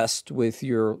obsessed with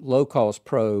your low-cost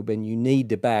probe and you need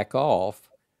to back off?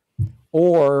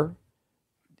 Or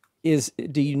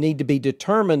do you need to be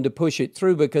determined to push it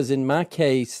through? Because in my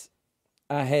case,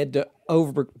 I had to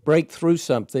break through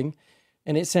something,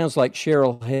 and it sounds like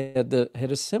Cheryl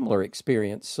had a similar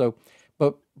experience. So,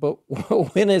 but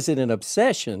when is it an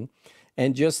obsession,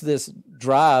 and just this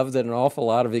drive that an awful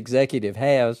lot of executive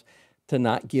has to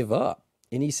not give up?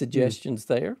 Any suggestions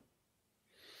there?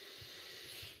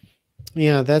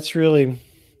 Yeah, that's really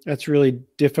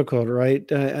difficult, right,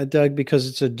 Doug? Because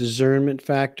it's a discernment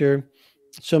factor.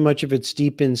 So much of it's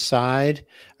deep inside.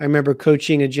 I remember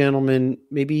coaching a gentleman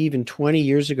maybe even 20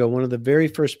 years ago, one of the very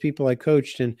first people I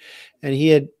coached, and he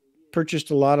had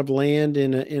purchased a lot of land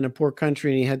in a poor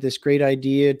country, and he had this great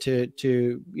idea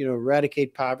to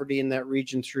eradicate poverty in that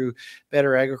region through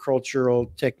better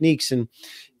agricultural techniques.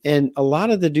 And a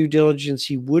lot of the due diligence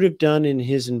he would have done in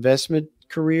his investment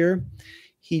career,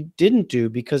 he didn't do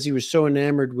because he was so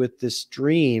enamored with this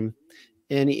dream.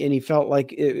 And he felt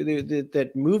like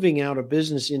that moving out of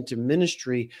business into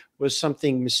ministry was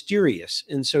something mysterious.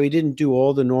 And so he didn't do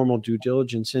all the normal due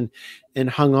diligence and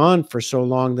hung on for so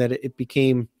long that it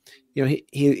became,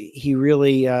 he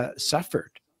really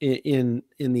suffered in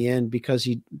the end because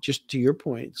he, just to your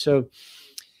point. So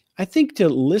I think to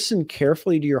listen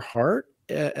carefully to your heart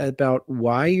about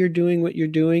why you're doing what you're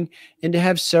doing, and to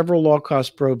have several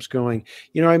low-cost probes going.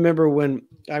 I remember when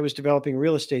I was developing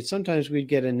real estate, sometimes we'd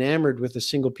get enamored with a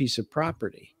single piece of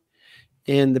property.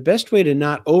 And the best way to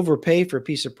not overpay for a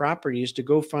piece of property is to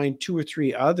go find 2 or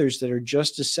 3 others that are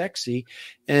just as sexy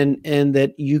and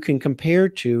that you can compare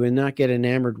to, and not get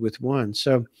enamored with one.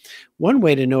 So one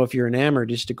way to know if you're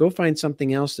enamored is to go find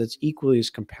something else that's equally as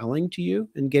compelling to you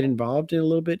and get involved in a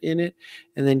little bit in it,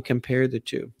 and then compare the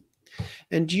two.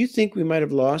 And do you think we might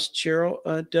have lost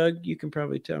Cheryl? Doug, you can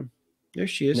probably tell. There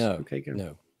she is. No. Okay, good.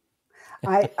 No.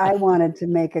 I wanted to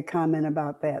make a comment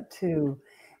about that too.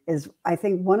 Is I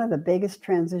think one of the biggest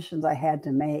transitions I had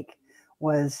to make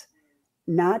was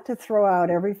not to throw out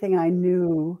everything I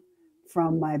knew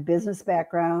from my business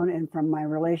background and from my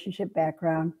relationship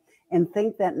background and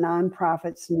think that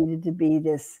nonprofits needed to be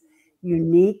this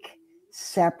unique,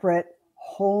 separate,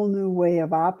 whole new way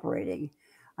of operating.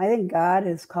 I think God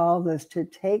has called us to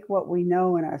take what we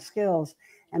know and our skills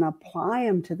and apply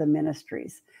them to the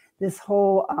ministries. This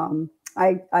whole,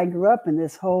 I grew up in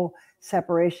this whole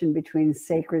separation between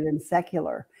sacred and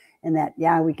secular, and that,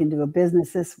 yeah, we can do a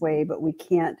business this way, but we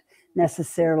can't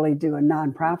necessarily do a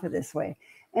nonprofit this way.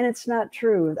 And it's not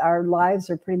true. Our lives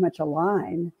are pretty much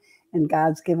aligned, and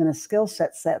God's given us skill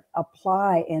sets that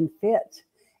apply and fit.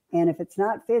 And if it's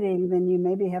not fitting, then you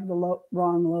maybe have the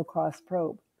wrong low-cost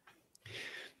probe.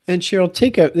 And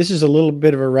Cheryl, this is a little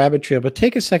bit of a rabbit trail, but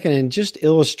take a second and just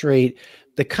illustrate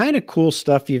the kind of cool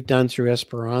stuff you've done through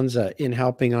Esperanza in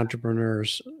helping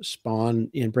entrepreneurs spawn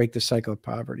and break the cycle of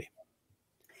poverty.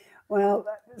 Well,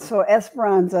 so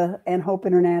Esperanza and Hope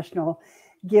International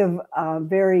give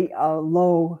very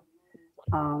low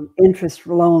interest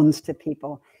loans to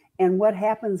people. And what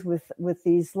happens with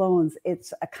these loans,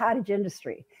 it's a cottage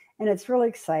industry, and it's really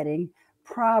exciting.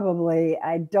 Probably,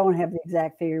 I don't have the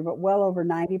exact figure, but well over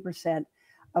 90%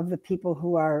 of the people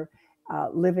who are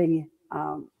living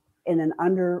in an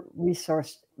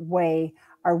under-resourced way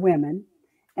are women.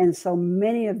 And so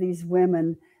many of these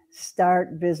women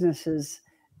start businesses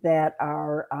that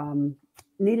are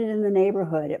needed in the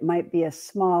neighborhood. It might be a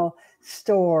small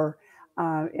store.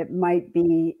 It might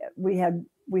be, we had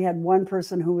one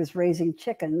person who was raising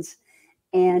chickens,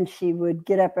 and she would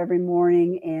get up every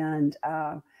morning and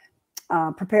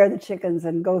prepare the chickens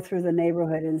and go through the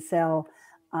neighborhood and sell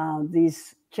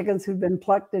these chickens who'd been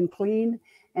plucked and cleaned.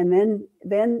 And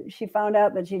then she found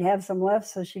out that she'd have some left,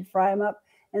 so she'd fry them up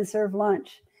and serve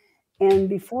lunch. And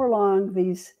before long,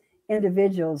 these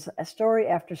individuals, story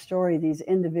after story, these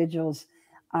individuals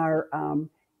are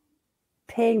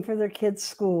paying for their kids'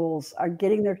 schools, are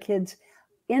getting their kids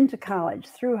into college,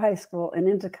 through high school and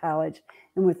into college.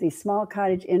 And with these small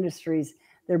cottage industries,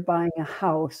 they're buying a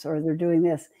house or they're doing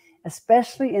this.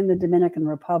 Especially in the Dominican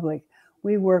Republic,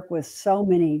 we work with so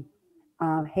many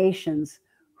Haitians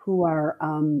who are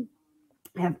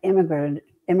have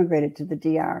immigrated to the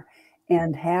DR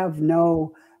and have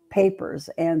no papers,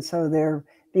 and so they're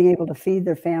being able to feed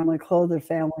their family, clothe their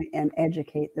family, and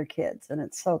educate their kids, and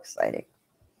it's so exciting.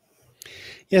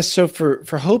 Yes. So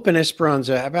for Hope and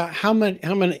Esperanza, about how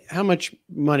much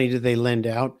money do they lend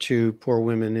out to poor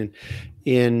women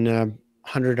in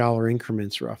 $100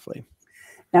 increments, roughly?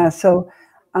 Yeah. So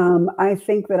I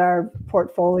think that our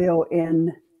portfolio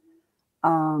in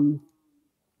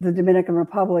the Dominican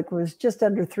Republic was just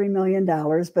under $3 million,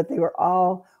 but they were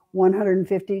all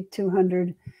 $150,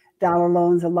 $200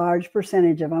 loans, a large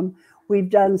percentage of them. We've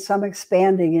done some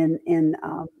expanding in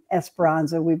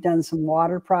Esperanza. We've done some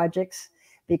water projects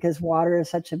because water is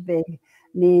such a big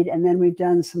need. And then we've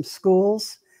done some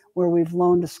schools where we've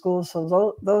loaned to schools.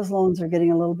 So those loans are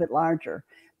getting a little bit larger,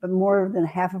 but more than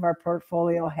half of our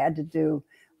portfolio had to do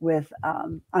with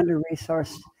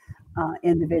under-resourced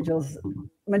individuals,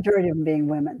 majority of them being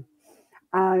women.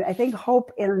 I think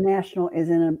Hope International is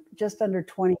in just under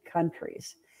 20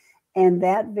 countries. And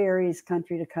that varies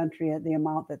country to country at the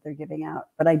amount that they're giving out.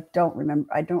 But I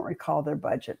don't recall their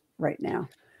budget right now,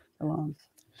 the loans.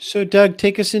 So Doug,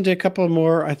 take us into a couple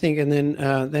more, I think, and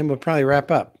then we'll probably wrap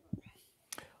up.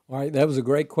 All right, that was a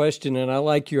great question, and I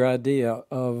like your idea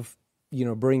of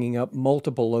bringing up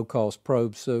multiple low-cost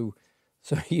probes so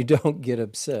you don't get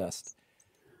obsessed.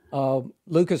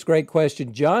 Lucas, great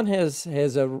question. John has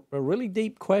a really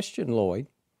deep question, Lloyd.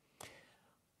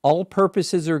 All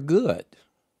purposes are good.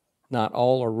 Not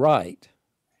all are right.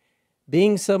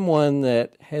 Being someone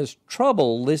that has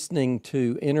trouble listening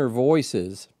to inner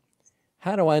voices,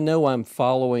 how do I know I'm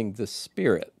following the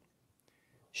Spirit?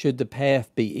 Should the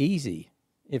path be easy?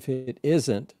 If it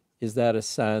isn't, is that a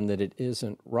sign that it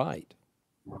isn't right?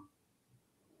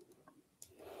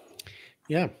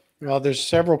 Yeah. Well, there's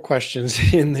several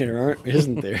questions in there,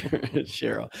 isn't there,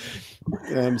 Cheryl?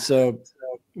 So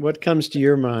what comes to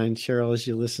your mind, Cheryl, as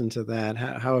you listen to that?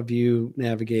 How have you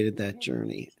navigated that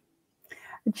journey?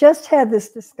 I just had this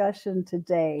discussion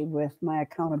today with my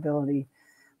accountability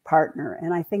partner.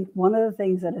 And I think one of the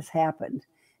things that has happened,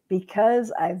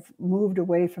 because I've moved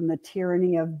away from the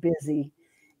tyranny of busy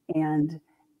and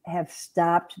have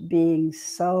stopped being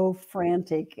so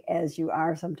frantic as you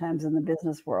are sometimes in the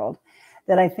business world,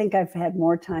 that I think I've had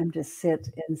more time to sit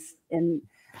in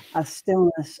a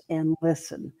stillness and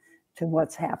listen to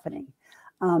what's happening.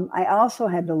 I also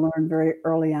had to learn very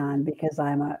early on, because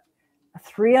I'm a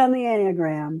 3 on the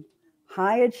Enneagram,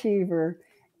 high achiever,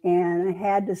 and I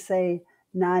had to say,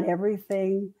 not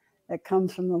everything that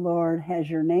comes from the Lord has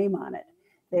your name on it.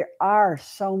 There are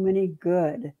so many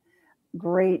good,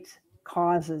 great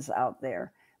causes out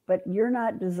there, but you're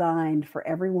not designed for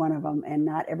every one of them, and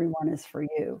not everyone is for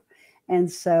you.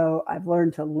 And so I've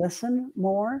learned to listen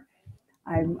more.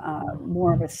 I'm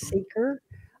more of a seeker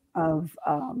of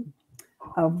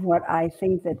what I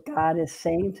think that God is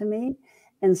saying to me.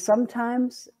 And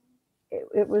sometimes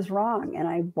it was wrong, and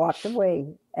I walked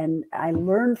away, and I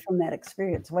learned from that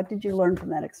experience. What did you learn from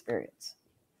that experience?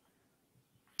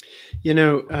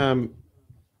 A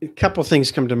couple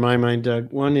things come to my mind,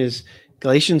 Doug. One is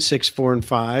Galatians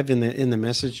 6:4-5 in the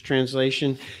Message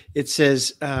translation. It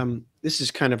says, this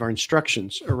is kind of our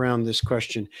instructions around this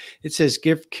question. It says,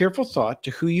 give careful thought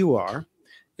to who you are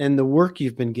and the work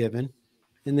you've been given,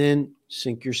 and then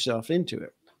sink yourself into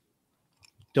it.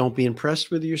 Don't be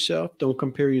impressed with yourself. Don't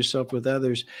compare yourself with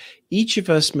others. Each of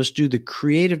us must do the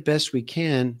creative best we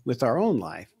can with our own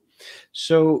life.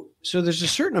 So there's a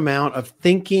certain amount of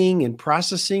thinking and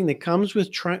processing that comes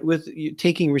with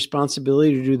taking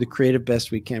responsibility to do the creative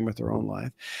best we can with our own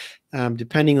life,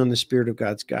 depending on the Spirit of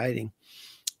God's guiding.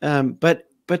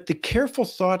 But the careful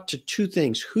thought to two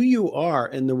things: who you are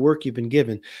and the work you've been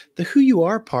given. The who you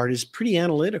are part is pretty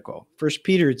analytical. First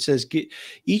Peter, it says,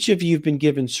 each of you have been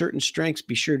given certain strengths,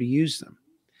 be sure to use them.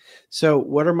 So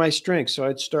what are my strengths? So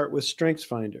I'd start with Strengths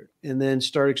Finder and then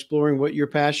start exploring what you're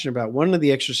passionate about. One of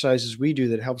the exercises we do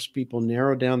that helps people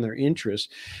narrow down their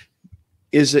interests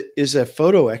is a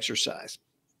photo exercise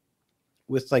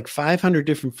with like 500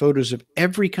 different photos of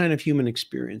every kind of human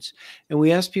experience. And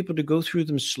we ask people to go through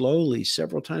them slowly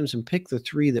several times and pick the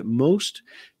 3 that most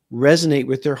resonate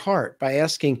with their heart by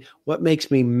asking, what makes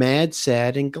me mad,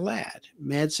 sad, and glad?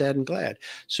 Mad, sad, and glad.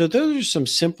 So those are some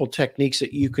simple techniques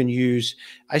that you can use.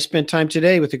 I spent time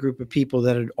today with a group of people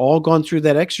that had all gone through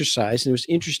that exercise, and it was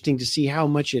interesting to see how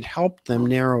much it helped them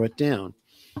narrow it down.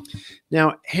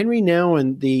 Now, Henry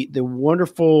Nouwen, the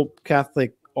wonderful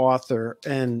Catholic author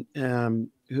and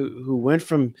who went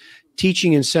from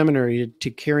teaching in seminary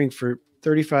to caring for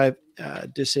 35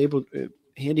 disabled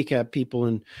handicapped people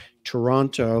in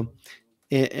Toronto,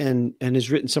 and has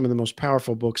written some of the most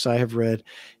powerful books I have read.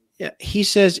 He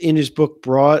says in his book,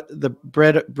 The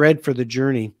Bread for the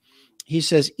Journey, he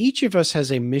says, each of us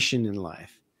has a mission in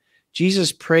life.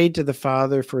 Jesus prayed to the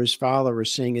Father for his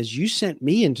followers, saying, as you sent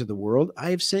me into the world, I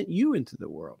have sent you into the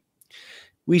world.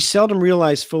 We seldom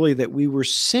realize fully that we were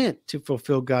sent to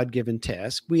fulfill God-given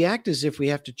tasks. We act as if we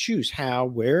have to choose how,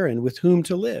 where, and with whom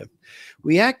to live.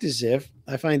 We act as if,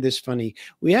 I find this funny,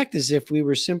 we act as if we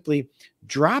were simply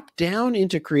dropped down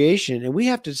into creation and we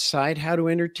have to decide how to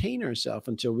entertain ourselves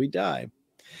until we die.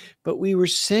 But we were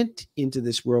sent into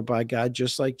this world by God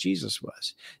just like Jesus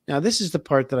was. Now, this is the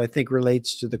part that I think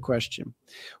relates to the question.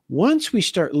 Once we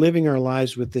start living our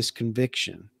lives with this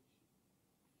conviction,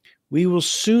 we will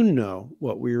soon know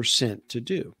what we are sent to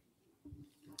do.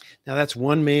 Now, that's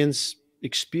one man's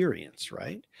experience,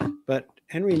 right? But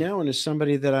Henry Nouwen is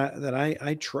somebody that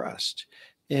I trust.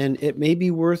 And it may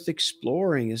be worth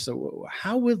exploring as to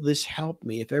how will this help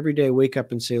me if every day I wake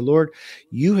up and say, Lord,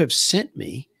 you have sent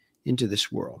me into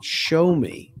this world. Show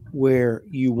me where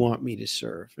you want me to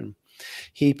serve. And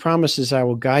he promises, I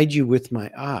will guide you with my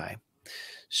eye.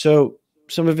 So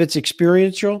some of it's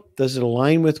experiential. Does it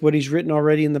align with what he's written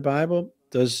already in the Bible?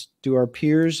 Do our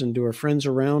peers and do our friends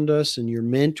around us and your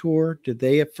mentor, do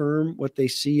they affirm what they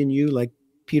see in you like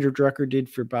Peter Drucker did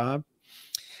for Bob?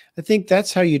 I think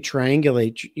that's how you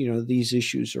triangulate, these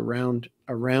issues around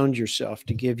yourself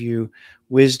to give you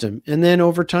wisdom. And then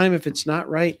over time, if it's not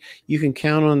right, you can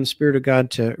count on the Spirit of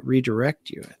God to redirect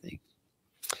you, I think.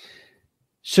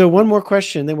 So one more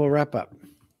question, then we'll wrap up.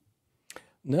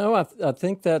 No, I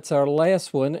think that's our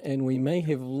last one, and we may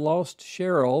have lost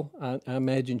Cheryl. I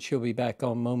imagine she'll be back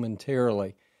on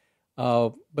momentarily.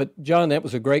 But John, that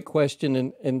was a great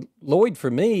question, and Lloyd, for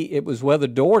me, it was whether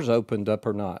doors opened up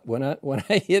or not. When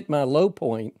I hit my low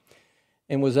point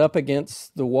and was up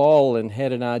against the wall and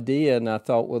had an idea, and I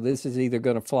thought, well, this is either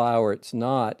going to fly or it's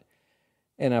not,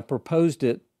 and I proposed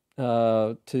it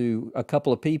to a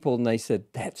couple of people, and they said,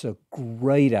 that's a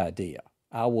great idea.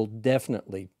 I will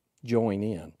definitely join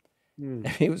in.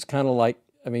 It was kind of like,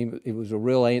 it was a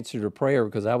real answer to prayer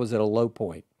because I was at a low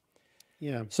point.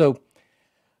 Yeah. So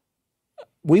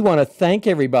we want to thank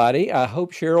everybody. I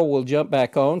hope Cheryl will jump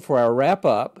back on for our wrap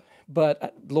up.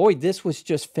 But Lloyd, this was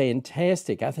just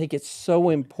fantastic. I think it's so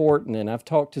important. And I've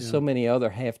talked to so many other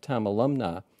halftime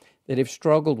alumni that have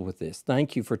struggled with this.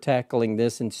 Thank you for tackling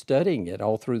this and studying it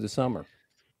all through the summer.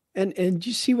 And do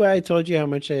you see why I told you how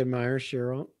much I admire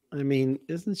Cheryl?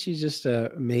 Isn't she just an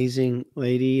amazing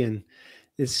lady? And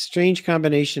this strange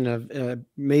combination of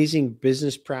amazing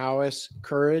business prowess,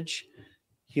 courage,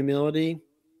 humility,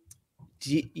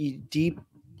 deep,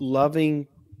 loving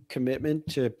commitment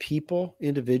to people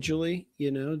individually,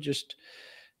 just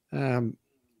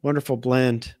wonderful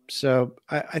blend. So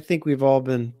I think we've all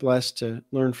been blessed to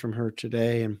learn from her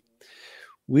today. And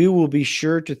we will be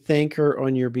sure to thank her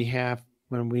on your behalf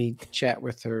when we chat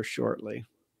with her shortly.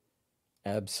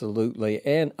 Absolutely.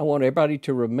 And I want everybody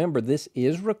to remember this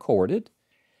is recorded,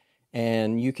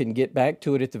 and you can get back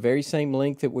to it at the very same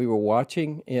link that we were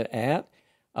watching it at.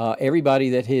 Everybody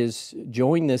that has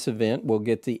joined this event will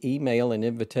get the email and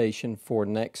invitation for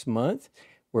next month,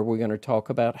 where we're going to talk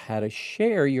about how to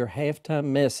share your halftime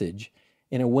message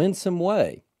in a winsome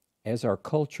way as our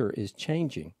culture is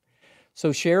changing. So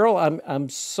Cheryl, I'm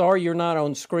sorry you're not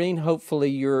on screen. Hopefully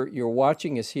you're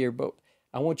watching us here, but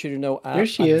I want you to know There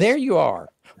she is. There you are.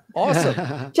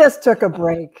 Awesome. Just took a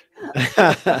break.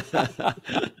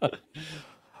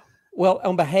 Well,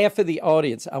 on behalf of the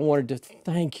audience, I wanted to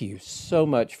thank you so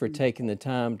much for taking the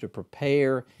time to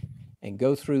prepare and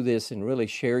go through this and really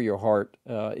share your heart.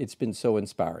 It's been so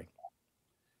inspiring.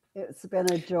 It's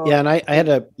been a joy. Yeah, and I had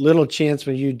a little chance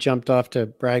when you jumped off to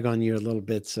brag on you a little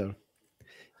bit, so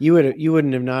you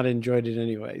wouldn't have not enjoyed it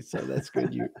anyway. So that's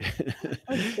good.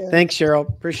 Okay. Thanks, Cheryl.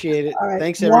 Appreciate it. All right.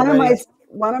 Thanks, everybody.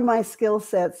 One of my skill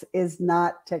sets is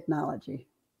not technology.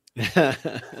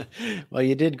 Well,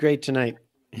 you did great tonight.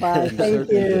 Bye.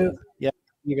 Thank you. Yeah,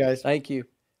 you guys. Thank you.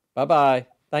 Bye-bye.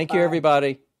 Thank you,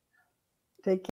 everybody. Take care.